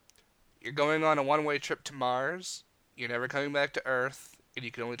 you're going on a one-way trip to Mars. You're never coming back to Earth, and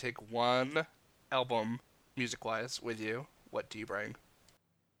you can only take one album, music-wise, with you. What do you bring?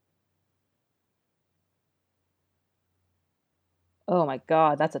 Oh my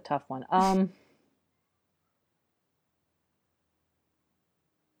god, that's a tough one.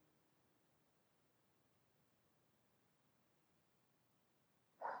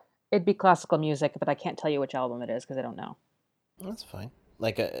 It'd be classical music, but I can't tell you which album it is because I don't know. That's fine.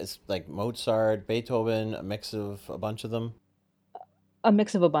 It's like Mozart, Beethoven, a mix of a bunch of them. A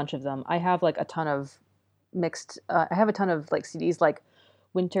mix of a bunch of them. I have like a ton of I have a ton of like CDs like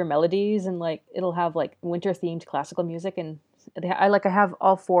winter melodies, and like it'll have like winter themed classical music, and I have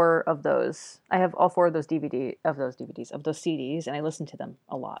all four of those. I have all four of those DVDs of those CDs, and I listen to them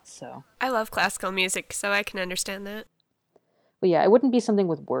a lot. So I love classical music, so I can understand that. but yeah, it wouldn't be something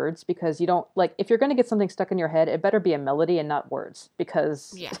with words, because you don't like, if you're going to get something stuck in your head, it better be a melody and not words,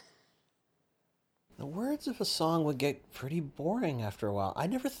 because Yeah. The words of a song would get pretty boring after a while. I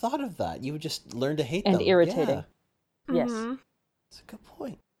never thought of that. You would just learn to hate and them. irritating. Yeah, Yes. Mhm. that's a good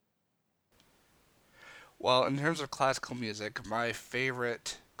point. Well, in terms of classical music, my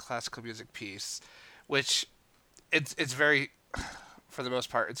favorite classical music piece, which it's very, for the most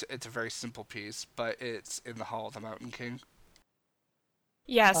part, it's a very simple piece, but it's in the Hall of the Mountain King.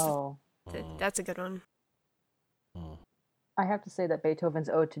 Yes, Oh, that's a good one. I have to say that Beethoven's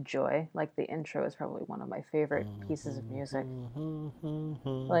Ode to Joy, like the intro, is probably one of my favorite pieces of music.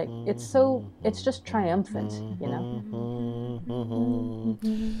 Like, it's just triumphant, you know?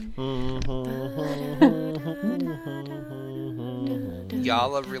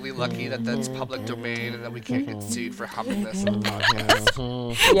 Y'all are really lucky that that's public domain and that we can't get sued for humming this on the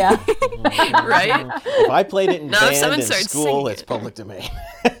podcast. Yeah. Right? If I played it in No, if band someone in starts school, singing it's it. public domain.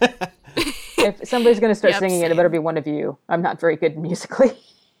 If somebody's going to start Yep, singing it, it same. better be one of you. I'm not very good musically.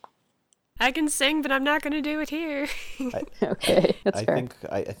 I can sing, but I'm not going to do it here. Okay, that's I fair.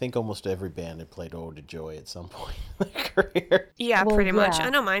 think almost every band had played Ode to Joy at some point in their career. Yeah, Well, pretty much. yeah. I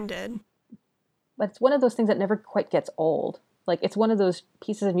know mine did. But it's one of those things that never quite gets old. Like, it's one of those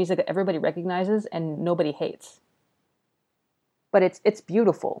pieces of music that everybody recognizes and nobody hates. But it's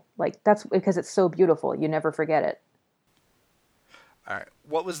beautiful. Like, that's because it's so beautiful. You never forget it. All right.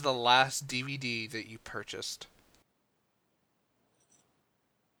 What was the last DVD that you purchased?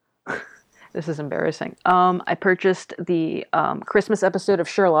 This is embarrassing. I purchased the Christmas episode of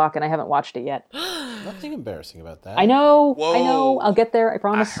Sherlock, and I haven't watched it yet. Nothing embarrassing about that. I know. Whoa. I'll get there. I I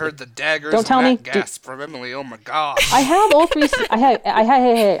promise. heard the daggers Don't tell and me. that gasp from Emily. Oh my gosh. I have all three.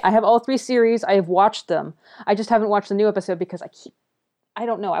 I have all three series. I have watched them. I just haven't watched the new episode because I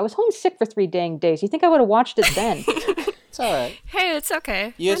don't know. I was homesick for 3 dang days. You think I would have watched it then? It's all right. Hey, it's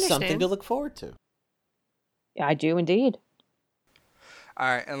okay. You I have something understand. to look forward to. Yeah, I do indeed. All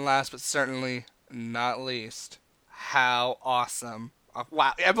right, and last but certainly not least, how awesome.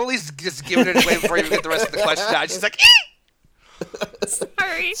 Wow, Emily's just giving it away before you even get the rest of the question out. She's like,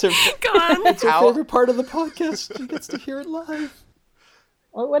 Sorry. So- Go on. It's her How- favorite part of the podcast. She gets to hear it live.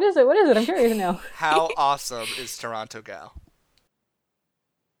 What is it? What is it? I'm curious now. how awesome is Toronto Gal?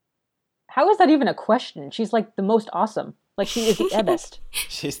 How is that even a question? She's like the most awesome. Like, she is the ebbest.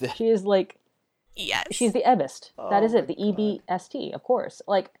 She's the She is like, Yes. she's the ebbest. That is Oh it. The my God. EBST, of course.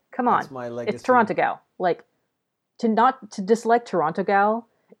 Like, come on. That's my legacy. It's Toronto Gal. Like, to dislike Toronto Gal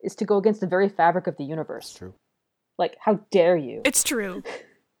is to go against the very fabric of the universe. That's true. Like, how dare you? It's true.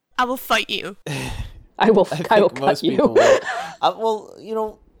 I will fight you. I will I I will think cut most you. people will.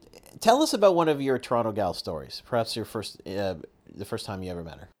 Well, tell us about one of your Toronto Gal stories. Perhaps the first time you ever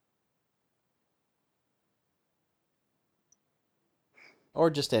met her. Or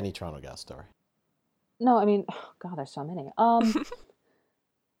just any Toronto Gal story. No, I mean, oh, God, there's so many.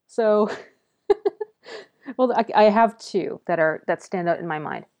 So, well, I have two that stand out in my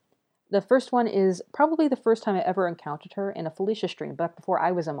mind. The first one is probably the first time I ever encountered her in a Felicia stream, back before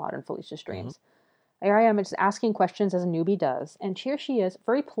I was a mod in Felicia streams. Here I am just asking questions as a newbie does, and here she is,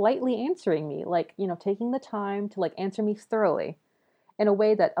 very politely answering me, like, taking the time to like answer me thoroughly, in a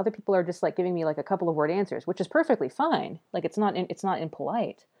way that other people are just like giving me like a couple of word answers, which is perfectly fine. Like, it's not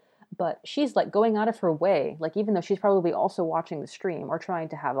impolite, but she's like going out of her way, like, even though she's probably also watching the stream or trying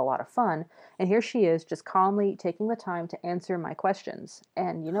to have a lot of fun, and here she is just calmly taking the time to answer my questions.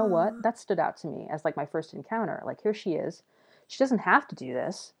 And you know what? That stood out to me as like my first encounter. Like, here she is. She doesn't have to do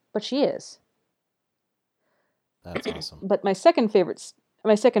this, but she is. That's awesome. But my second favorite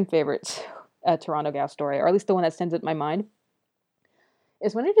Toronto Gal story, or at least the one that stands out in my mind,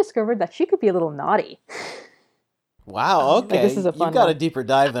 is when I discovered that she could be a little naughty. Wow, okay. this is a You've fun got a one. deeper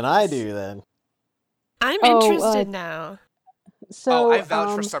dive than I do then. I'm Oh, interested now. So, I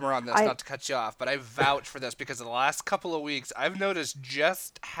vouch for Summer on this, I- not to cut you off, but I vouch for this because the last couple of weeks, I've noticed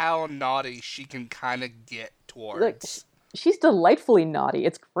just how naughty she can kind of get towards. Look, she's delightfully naughty.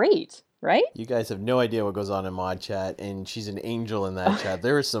 It's great, right? You guys have no idea what goes on in mod chat, and she's an angel in that chat.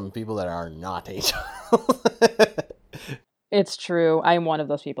 There are some people that are not angels. It's true. I'm one of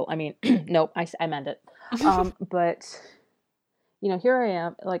those people. I mean, nope, I meant it. But, here I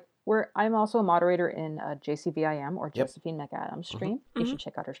am. Like, I'm also a moderator in JCVIM or Yep. Josephine McAdams stream. You should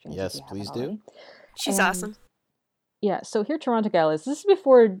check out her streams. Yes, if you please haven't already. do. She's And awesome. yeah, so here Toronto Gal is. This is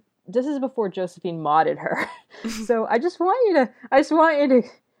before Josephine modded her. So I just want you to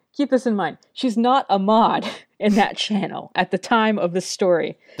keep this in mind. She's not a mod in that channel at the time of the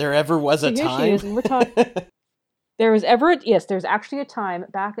story. There ever was a So here time. she is, and we're talking. There's actually a time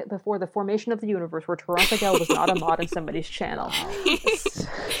before the formation of the universe where Toronto Gal was not a mod in somebody's channel.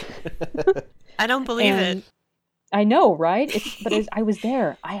 I don't believe it. I know, right? I was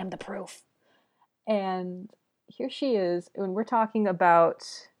there. I am the proof. And here she is, when we're talking about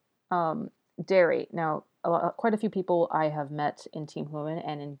dairy. Now, quite a few people I have met in Team Human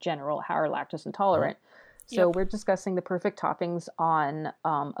and in general are lactose intolerant. So we're discussing the perfect toppings on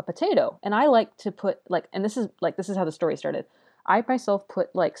a potato. And I like to put and this is how the story started. I myself put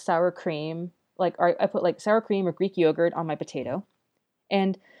sour cream, I put sour cream or Greek yogurt on my potato.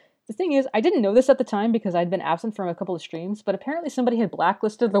 And the thing is, I didn't know this at the time because I'd been absent from a couple of streams, but apparently somebody had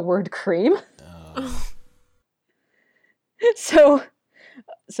blacklisted the word cream. So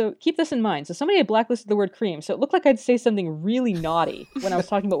keep this in mind. So somebody had blacklisted the word cream, so it looked like I'd say something really naughty when I was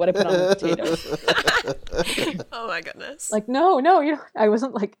talking about what I put on the potatoes. Oh my goodness. No, I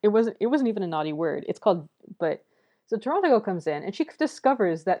wasn't it wasn't even a naughty word. It's called, so Toronto Girl comes in and she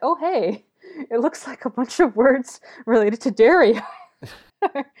discovers that, oh hey, it looks like a bunch of words related to dairy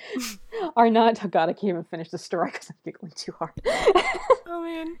are not. Oh God, I can't even finish the story because I'm giggling too hard. Oh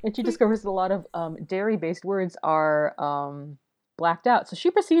man. And she discovers that a lot of dairy-based words are blacked out. So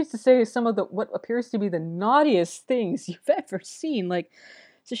she proceeds to say some of what appears to be the naughtiest things you've ever seen.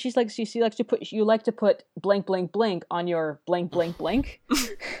 So she's like, she likes to put, you like to put blank, blank, blank on your blank, blank, blank.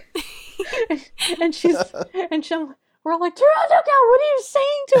 and we're all like, Toronto Gal, what are you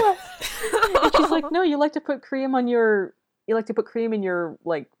saying to us? And she's like, no, you like to put cream in your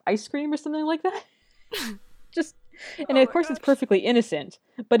ice cream or something like that. And of course, it's perfectly innocent,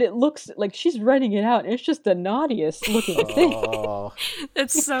 but it looks like she's writing it out, and it's just the naughtiest looking thing. Oh,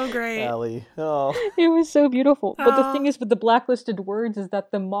 It's so great. Allie. Oh. It was so beautiful. But the thing is with the blacklisted words is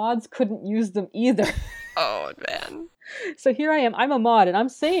that the mods couldn't use them either. Oh man. So here I am. I'm a mod, and I'm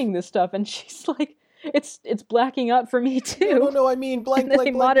saying this stuff, and she's like, it's blacking out for me too. No, I mean blank, And then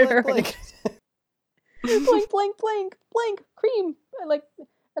blank, they blank, modded blank, her. blank. Blank, blank, blank, blank, cream.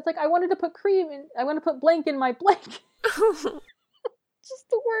 It's like I wanted to put cream in. I want to put blank in my blank. Just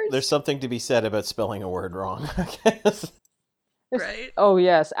the words. There's something to be said about spelling a word wrong. Right? Oh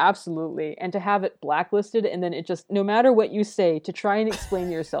yes, absolutely. And to have it blacklisted, and then it just, no matter what you say to try and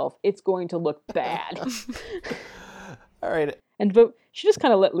explain yourself, it's going to look bad. All right. But she just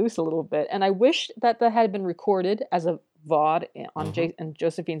kind of let loose a little bit, and I wish that had been recorded as a VOD on and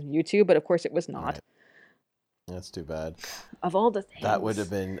Josephine's YouTube, but of course it was not. Right. That's too bad. Of all the things. That would have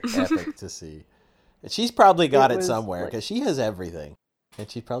been epic to see. And she's probably got it somewhere because she has everything. And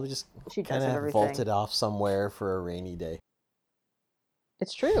she probably just kind of vaulted off somewhere for a rainy day.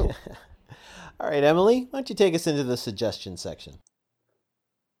 It's true. All right, Emily, why don't you take us into the suggestion section?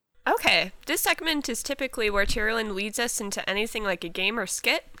 Okay, this segment is typically where Tyrellin leads us into anything like a game or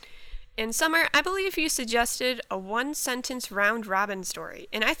skit. In Summer, I believe you suggested a one-sentence round-robin story,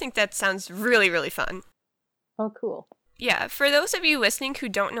 and I think that sounds really, really fun. Oh, cool. Yeah, for those of you listening who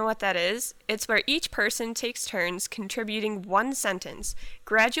don't know what that is, it's where each person takes turns contributing one sentence,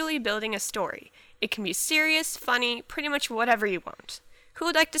 gradually building a story. It can be serious, funny, pretty much whatever you want. Who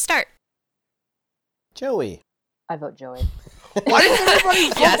would like to start? Joey. I vote Joey. Why does everybody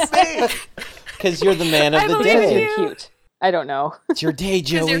vote me? Because you're the man of the believe day. you. Cute. I don't know. It's your day,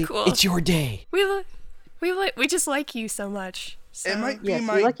 Joey. you're cool. It's your day. We just like you so much. So. It might be Yes,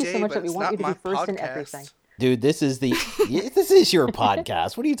 my we like day, you so much but that we it's want you not to be my first in podcast. everything. Dude, this is your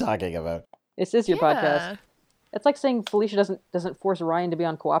podcast. What are you talking about? This is your Yeah. podcast. It's like saying Felicia doesn't force Ryan to be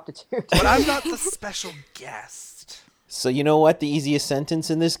on Co-optitude. But I'm not the special guest. So you know what the easiest sentence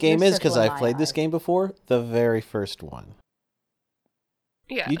in this game You're is? Because circling I've my played this eyes. game before. The very first one.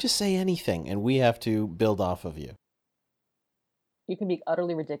 Yeah. You just say anything, and we have to build off of you. You can be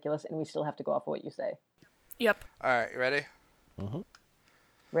utterly ridiculous, and we still have to go off of what you say. Yep. All right, you ready? Mm-hmm.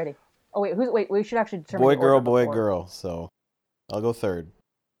 Ready? Oh wait. We should actually determine the Boy, order girl, before. girl. So I'll go third.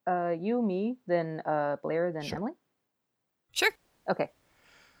 You, me, then Blair, then Sure. Emily. Sure. Okay.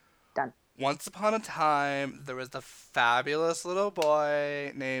 Done. Once upon a time, there was a fabulous little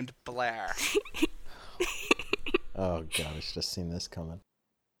boy named Blair. Oh god, I should have seen this coming.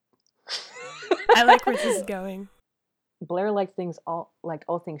 I like where this is going. Blair liked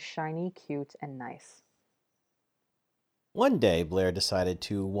all things shiny, cute, and nice. One day, Blair decided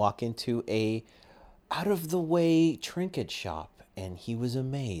to walk into a out-of-the-way trinket shop and he was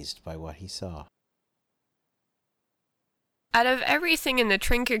amazed by what he saw. Out of everything in the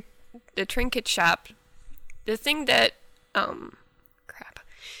trinket shop, the thing that crap.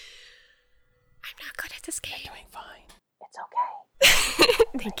 I'm not good at this game. You're doing fine. It's okay.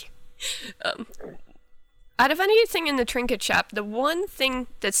 Thank you. Out of anything in the trinket shop, the one thing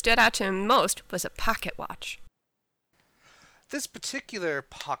that stood out to him most was a pocket watch. This particular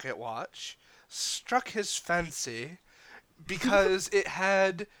pocket watch struck his fancy because it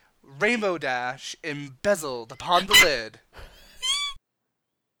had Rainbow Dash embezzled upon the lid.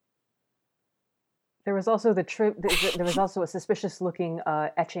 There was also there was also a suspicious-looking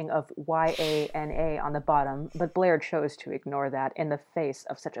etching of YANA on the bottom, but Blair chose to ignore that in the face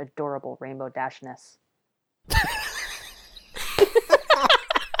of such adorable rainbow dashness.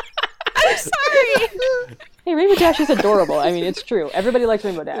 I'm sorry. Hey, Rainbow Dash is adorable. I mean, it's true. Everybody likes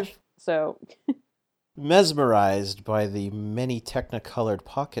Rainbow Dash. So, Mesmerized by the many technicolored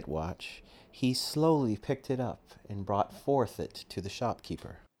pocket watch, he slowly picked it up and brought forth it to the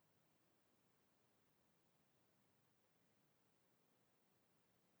shopkeeper.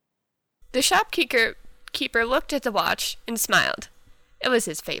 The shopkeeper looked at the watch and smiled. It was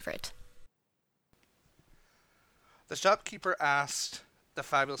his favorite. The shopkeeper asked the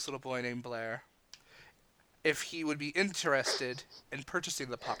fabulous little boy named Blair if he would be interested in purchasing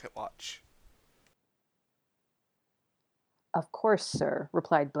the pocket watch. of course, sir,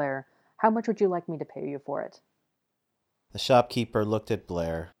 replied Blair. How much would you like me to pay you for it? The shopkeeper looked at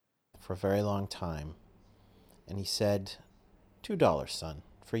Blair for a very long time, and he said, $2, son.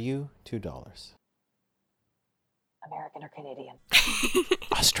 For you, $2. American or Canadian?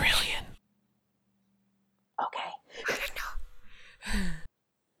 Australian. Okay. I don't know.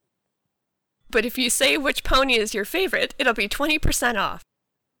 But if you say which pony is your favorite, it'll be 20% off.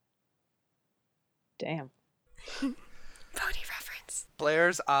 Damn. Pony reference.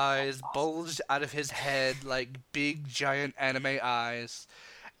 Blair's eyes bulged out of his head like big, giant anime eyes,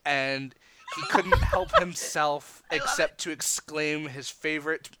 and he couldn't help himself except to exclaim his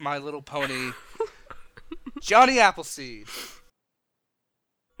favorite My Little Pony, Johnny Appleseed.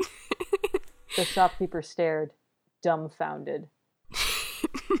 The shopkeeper stared, dumbfounded.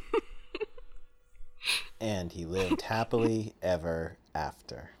 And he lived happily ever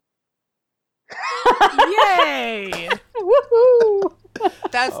after. Yay! Woohoo!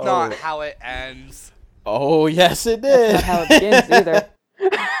 That's not how it ends. Oh, yes, it That's did. not how it begins either.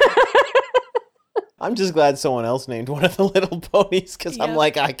 I'm just glad someone else named one of the little ponies, because I'm Yep.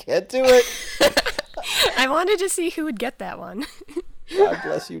 like, I can't do it. I wanted to see who would get that one. God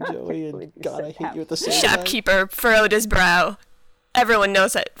bless you, Joey, and Believe you God, said I hate half. you at the same time. Shopkeeper furrowed his brow. Everyone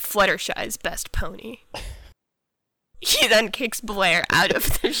knows that Fluttershy's best pony. He then kicks Blair out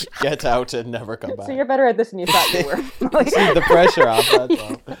of the shop. Get out and never come back. So you're better at this than you thought you were. Take the pressure off, that's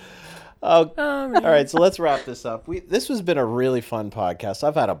all. Oh, man. All right, so let's wrap this up. This has been a really fun podcast.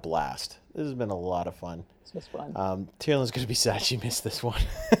 I've had a blast. This has been a lot of fun. This was fun. Tierlin's going to be sad she missed this one.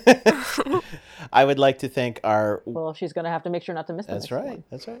 I would like to thank our... Well, she's going to have to make sure not to miss the That's next right. one.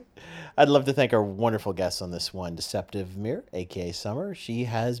 That's right. I'd love to thank our wonderful guests on this one, Deceptive Mirror, a.k.a. Summer. She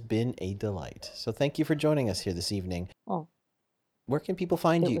has been a delight. So thank you for joining us here this evening. Oh, Where can people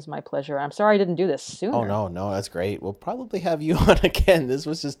find it you? was my pleasure. I'm sorry I didn't do this sooner. Oh, no, that's great. We'll probably have you on again. This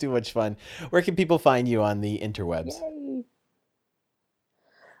was just too much fun. Where can people find you on the interwebs? Yay.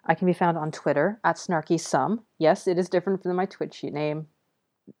 I can be found on Twitter at SnarkySum. Yes, it is different from my Twitch name.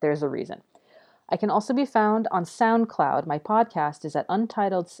 There's a reason. I can also be found on SoundCloud. My podcast is at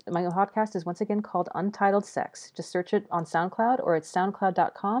Untitled. My podcast is once again called Untitled Sex. Just search it on SoundCloud or it's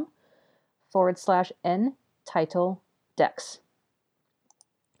soundcloud.com/ntitledex.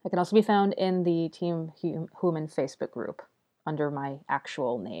 I can also be found in the Team Human Facebook group under my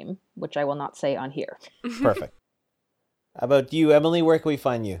actual name, which I will not say on here. Perfect. How about you, Emily? Where can we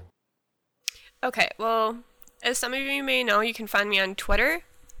find you? Okay, well, as some of you may know, you can find me on Twitter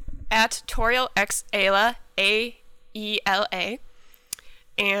at TorielXAela, A-E-L-A.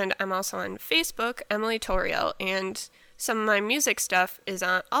 And I'm also on Facebook, Emily Toriel. And some of my music stuff is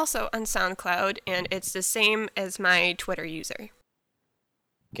also on SoundCloud, and it's the same as my Twitter user.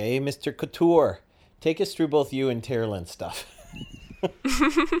 Okay, Mr. Couture. Take us through both you and Tierlin stuff.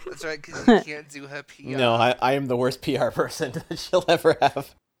 That's right, because you can't do her PR. No, I am the worst PR person that she'll ever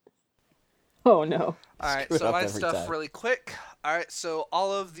have. Oh, no. Alright, Screw it so up my every stuff time. really quick. Alright, so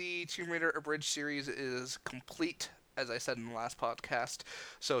all of the Tomb Raider Abridged series is complete, as I said in the last podcast.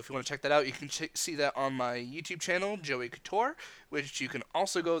 So if you want to check that out, you can see that on my YouTube channel, Joey Couture, which you can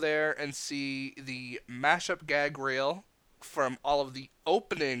also go there and see the mashup gag reel from all of the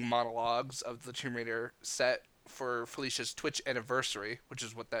opening monologues of the Tomb Raider set for Felicia's Twitch anniversary, which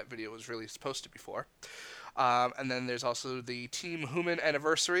is what that video was really supposed to be for. And then there's also the Team Human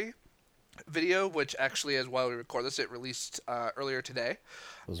anniversary video, which actually, as while we record this, it released earlier today.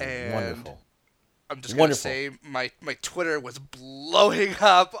 It was and wonderful. I'm just gonna say my Twitter was blowing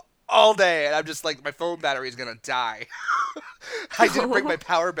up all day, and I'm just like, my phone battery is gonna die. I didn't bring my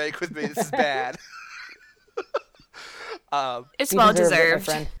power bank with me. This is bad. It's well deserved.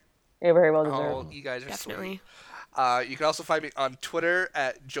 Friend. Yeah, very well deserved. Oh, you guys are Definitely. sweet. You can also find me on Twitter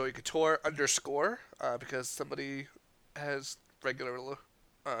at JoeyCouture _ because somebody has regular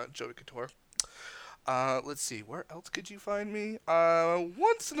Joey Couture. Let's see, where else could you find me?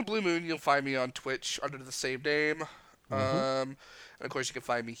 Once in a blue moon, you'll find me on Twitch under the same name. And of course, you can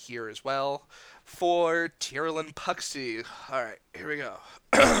find me here as well for Tyrlin Puxty. All right, here we go.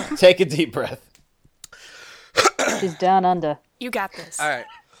 Take a deep breath. She's down under. You got this. All right.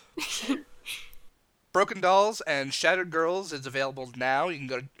 Broken Dolls and Shattered Girls is available now. You can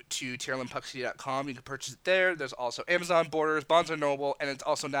go to tyrlinpuxty.com. You can purchase it there. There's also Amazon, Borders, Barnes & Noble, and it's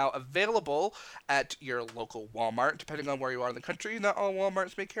also now available at your local Walmart, depending on where you are in the country. Not all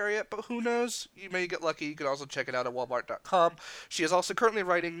Walmarts may carry it, but who knows? You may get lucky. You can also check it out at walmart.com. She is also currently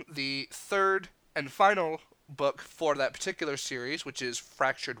writing the third and final book for that particular series, which is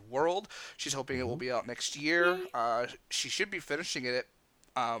Fractured World. She's hoping it will be out next year. She should be finishing it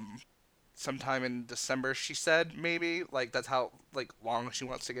sometime in December, she said, maybe. Like, that's how long she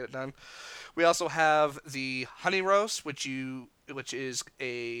wants to get it done. We also have the Honey Roast, which is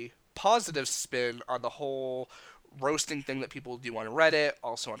a positive spin on the whole roasting thing that people do on Reddit,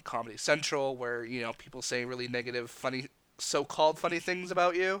 also on Comedy Central, where, people say really negative, funny, so-called funny things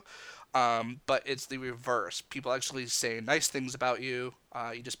about you. But it's the reverse. People actually say nice things about you.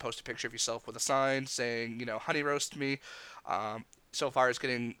 You just post a picture of yourself with a sign saying, honey roast me. So far, it's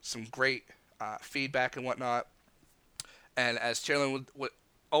getting some great feedback and whatnot. And as Tyrlin would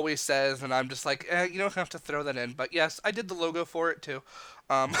always says, and I'm just like, you don't have to throw that in. But yes, I did the logo for it too.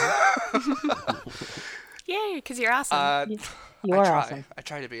 Yay, because you're awesome. You are awesome. I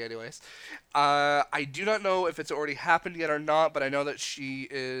try to be anyways. I do not know if it's already happened yet or not, but I know that she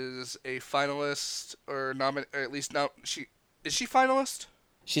is a finalist or at least now is she finalist?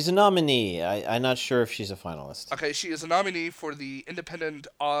 She's a nominee. I'm not sure if she's a finalist. Okay, she is a nominee for the Independent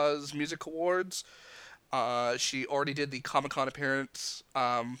Oz Music Awards. She already did the Comic-Con appearance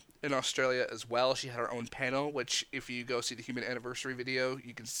in Australia as well. She had her own panel, which if you go see the Human Anniversary video,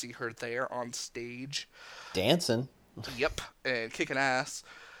 you can see her there on stage. Dancing. Yep, and kicking ass.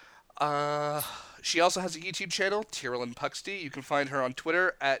 She also has a YouTube channel, Tyrlin Puxty. You can find her on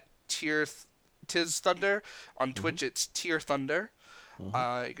Twitter at Tiz Thunder. On Twitch, it's Tier Thunder. You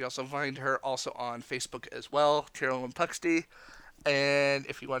can also find her also on Facebook as well, Tyrlin Puxty. And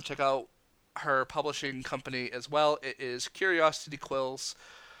if you want to check out her publishing company as well, it is Curiosity Quills.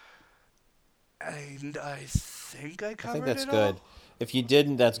 And I think I covered it. I think that's good. If you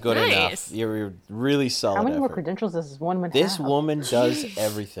didn't, that's good enough. You're really solid. How many more effort. credentials does this woman have? This woman does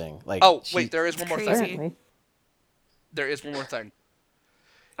everything. Wait, there is one more thing. There is one more thing.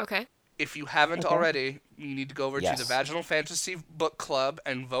 Okay. If you haven't already, you need to go over to the Vaginal Fantasy Book Club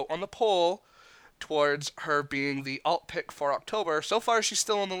and vote on the poll towards her being the alt pick for October. So far, she's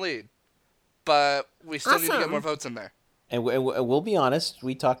still in the lead. But we still need to get more votes in there. And we'll be honest,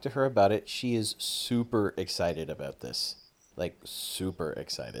 we talked to her about it. She is super excited about this. Super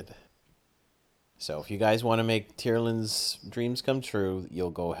excited. So if you guys want to make Tyrlin's dreams come true, you'll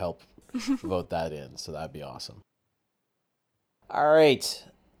go help vote that in. So that'd be awesome. All right.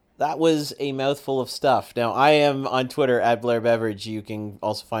 That was a mouthful of stuff. Now, I am on Twitter at Blair Beveridge. You can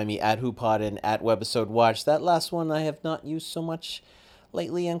also find me at HooPod and at Webisode Watch. That last one I have not used so much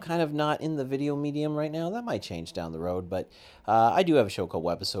lately. I'm kind of not in the video medium right now. That might change down the road, but I do have a show called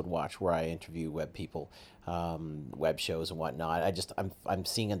Webisode Watch where I interview web people, web shows and whatnot. I'm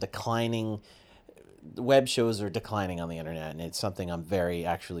seeing a declining. Web shows are declining on the internet, and it's something I'm very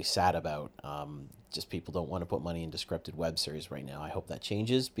actually sad about. Just people don't want to put money into scripted web series right now. I hope that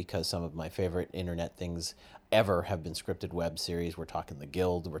changes because some of my favorite internet things ever have been scripted web series. We're talking The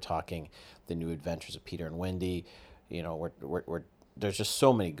Guild. We're talking The New Adventures of Peter and Wendy. We're there's just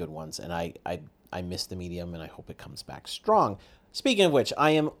so many good ones, and I miss the medium, and I hope it comes back strong. Speaking of which,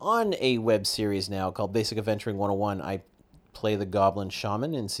 I am on a web series now called Basic Adventuring 101. I play the Goblin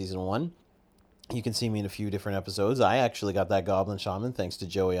Shaman in Season 1. You can see me in a few different episodes. I actually got that Goblin Shaman thanks to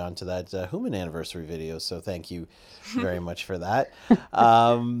Joey onto that Human Anniversary video, so thank you very much for that.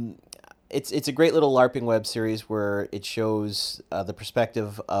 It's a great little LARPing web series where it shows the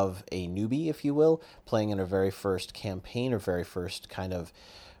perspective of a newbie, if you will, playing in her very first campaign or very first kind of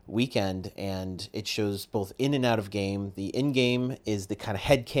weekend, and it shows both in and out of game. The in-game is the kind of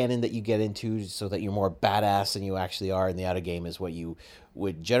headcanon that you get into so that you're more badass than you actually are, and the out-of-game is what you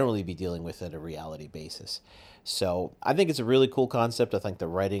would generally be dealing with at a reality basis. So I think it's a really cool concept. I think the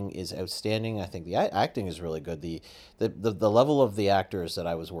writing is outstanding. I think the acting is really good. The level of the actors that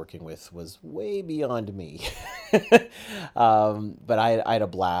I was working with was way beyond me. But I had a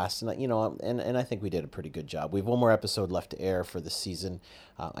blast, and and I think we did a pretty good job. We have one more episode left to air for the season.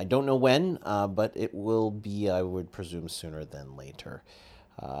 I don't know when, but it will be, I would presume, sooner than later.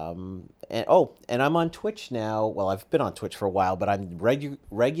 And I'm on Twitch now. Well, I've been on Twitch for a while, but I'm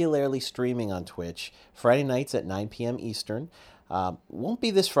regularly streaming on Twitch Friday nights at 9 p.m. Eastern. Won't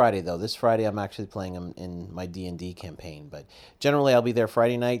be this Friday, though. This Friday I'm actually playing them in my D&D campaign, but generally I'll be there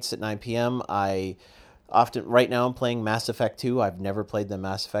Friday nights at 9 p.m. Right now I'm playing Mass Effect 2. I've never played the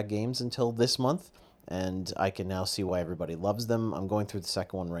Mass Effect games until this month, and I can now see why everybody loves them. I'm going through the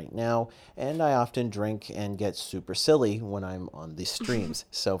second one right now, and I often drink and get super silly when I'm on these streams.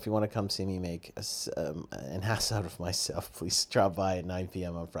 So if you want to come see me make an ass out of myself, please drop by at 9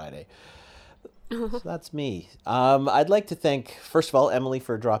 p.m. on Friday. So that's me. I'd like to thank, first of all, Emily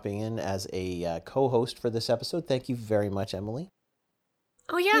for dropping in as a co-host for this episode. Thank you very much, Emily.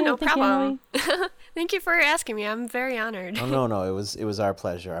 Oh yeah, no problem. Thank you for asking me. I'm very honored. Oh no, it was our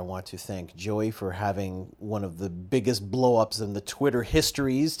pleasure. I want to thank Joey for having one of the biggest blow-ups in the Twitter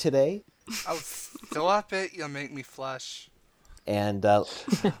histories today. Oh, stop it! You'll make me flush. And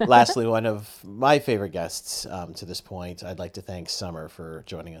lastly, one of my favorite guests to this point, I'd like to thank Summer for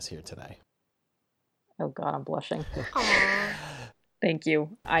joining us here today. Oh God, I'm blushing. Aww. Thank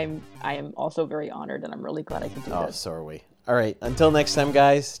you. I am also very honored, and I'm really glad I could do this. Oh, so are we. All right, until next time,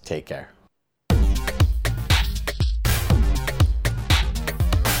 guys, take care.